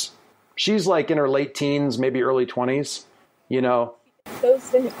she's like in her late teens, maybe early 20s, you know. So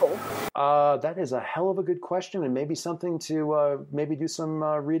cynical. That is a hell of a good question, and maybe something to maybe do some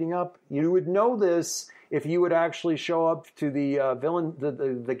reading up. You would know this if you would actually show up to the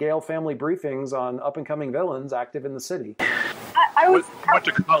the Gale family briefings on up and coming villains active in the city. I went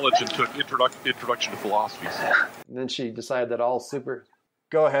to college and took introduction to philosophy. And then she decided that all super.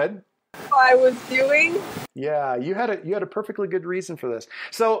 Go ahead. I was doing. Yeah, you had a perfectly good reason for this.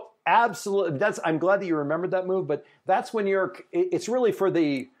 So absolutely, I'm glad that you remembered that move. But that's when it's really for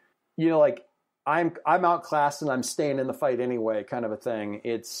the, you know, like I'm outclassed and I'm staying in the fight anyway, kind of a thing.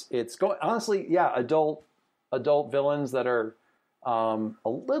 It's going honestly, yeah, adult villains that are a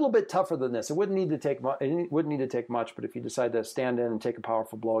little bit tougher than this. It wouldn't need to take much, but if you decide to stand in and take a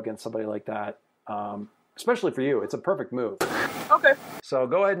powerful blow against somebody like that, especially for you, it's a perfect move. Okay. So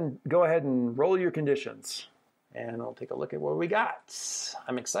go ahead and roll your conditions, and I'll take a look at what we got.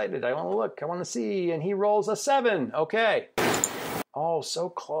 I'm excited. I want to look. I want to see. And he rolls a 7. Okay. Oh, so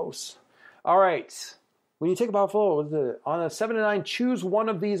close. All right. When you take a powerful blow on a 7 to 9, choose one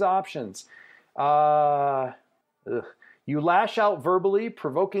of these options. You lash out verbally,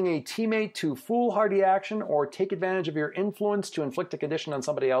 provoking a teammate to foolhardy action, or take advantage of your influence to inflict a condition on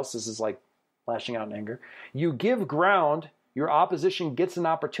somebody else. This is like lashing out in anger. You give ground, your opposition gets an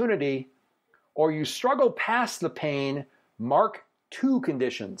opportunity, or you struggle past the pain, mark 2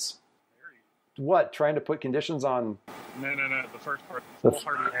 conditions. What, trying to put conditions on? No. The first part,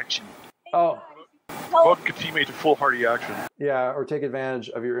 foolhardy action. Oh. Provoke a teammate to foolhardy action. Yeah, or take advantage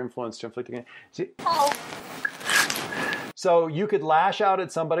of your influence to inflict a condition. So you could lash out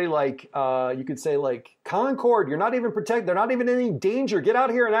at somebody like, you could say like, Concord, you're not even protected. They're not even in any danger. Get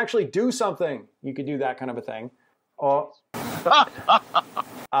out here and actually do something. You could do that kind of a thing. Oh,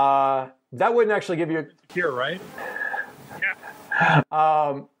 that wouldn't actually give you Here, right?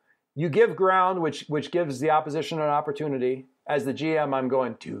 Yeah. You give ground, which gives the opposition an opportunity. As the GM, I'm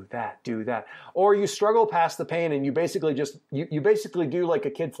going, do that. Or you struggle past the pain and you basically just, you basically do like a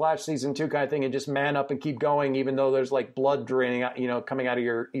Kid Flash season 2 kind of thing and just man up and keep going even though there's like blood draining out, you know, coming out of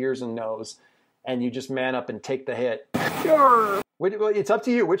your ears and nose. And you just man up and take the hit. Sure. It's up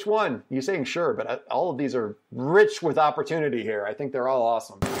to you. Which one? You're saying sure, but all of these are rich with opportunity here. I think they're all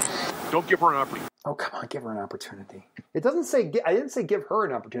awesome. Don't give her an opportunity. Oh, come on, give her an opportunity. It doesn't say, I didn't say give her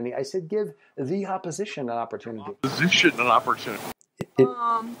an opportunity. I said give the opposition an opportunity. Opposition an opportunity.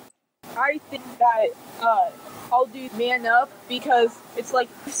 I think that I'll do man up because it's like,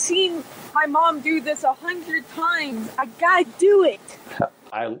 I've seen my mom do this 100 times. I gotta do it.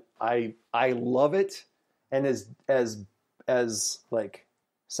 I love it. And as like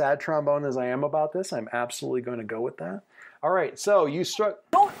sad trombone as I am about this, I'm absolutely going to go with that. All right, so you struck.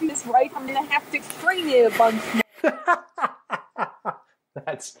 Don't do this right. I'm gonna have to explain it a bunch more.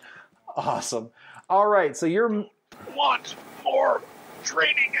 That's awesome. All right, so you're Want more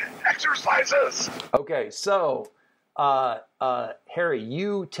training exercises. okay. So, Harry,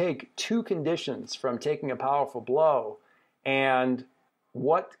 you take 2 conditions from taking a powerful blow, and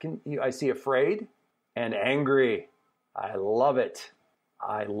what can you? I see afraid and angry. I love it.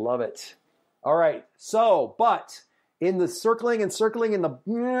 All right, so but. In the circling in the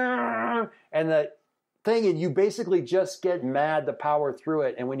thing, and you basically just get mad to power through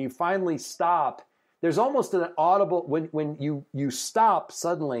it. And when you finally stop, there's almost an audible when you stop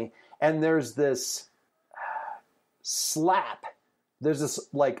suddenly, and there's this slap. There's this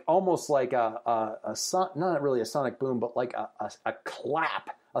like almost like a not really a sonic boom, but like a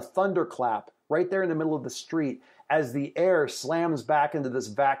clap, a thunderclap right there in the middle of the street as the air slams back into this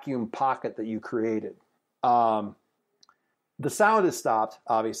vacuum pocket that you created. The sound has stopped,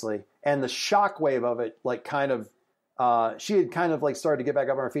 obviously, and the shock wave of it, like, kind of she had kind of like started to get back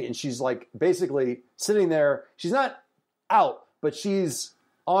up on her feet, and she's like basically sitting there. She's not out, but she's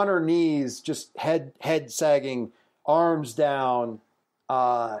on her knees, just head sagging, arms down.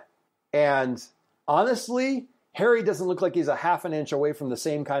 And honestly, Harry doesn't look like he's a half an inch away from the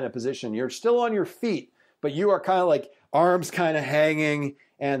same kind of position. You're still on your feet, but you are kind of like arms kind of hanging,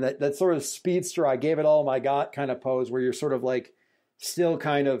 and that sort of speedster, I gave it all my got kind of pose where you're sort of like still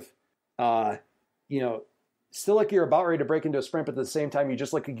kind of, still like you're about ready to break into a sprint, but at the same time, you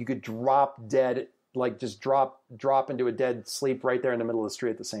just look like you could drop dead, like just drop into a dead sleep right there in the middle of the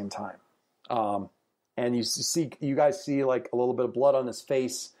street at the same time. And you guys see like a little bit of blood on his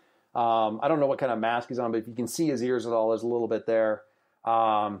face. I don't know what kind of mask he's on, but if you can see his ears at all, there's a little bit there.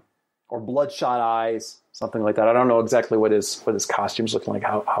 Or bloodshot eyes, something like that. I don't know exactly what his costume's looking like,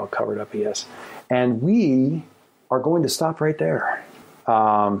 how covered up he is. And we are going to stop right there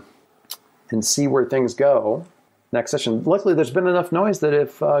and see where things go next session. Luckily, there's been enough noise that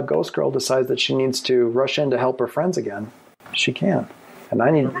if Ghost Girl decides that she needs to rush in to help her friends again, she can. And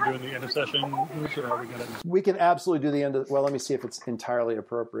I need. Are we doing the end of session, or are we going to? We can absolutely do the end of. Well, let me see if it's entirely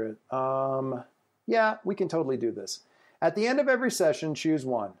appropriate. Yeah, we can totally do this. At the end of every session, choose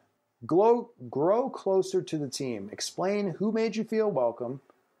one. Grow closer to the team. Explain who made you feel welcome.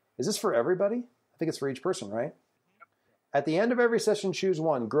 Is this for everybody? I think it's for each person, right? At the end of every session, choose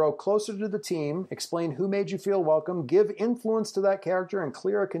one. Grow closer to the team. Explain who made you feel welcome. Give influence to that character and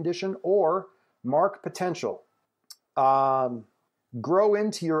clear a condition, or mark potential. Grow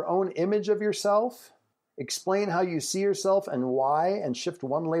into your own image of yourself. Explain how you see yourself and why, and shift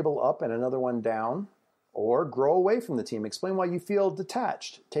one label up and another one down. Or grow away from the team. Explain why you feel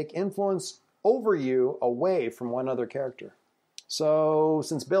detached. Take influence over you away from one other character. So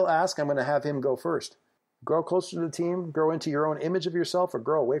since Bill asked, I'm going to have him go first. Grow closer to the team, grow into your own image of yourself, or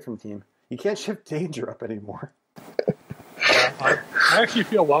grow away from the team. You can't shift danger up anymore. I actually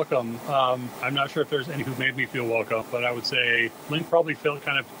feel welcome. I'm not sure if there's any who made me feel welcome, but I would say Link probably felt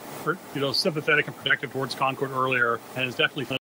kind of sympathetic and protective towards Concord earlier, and is definitely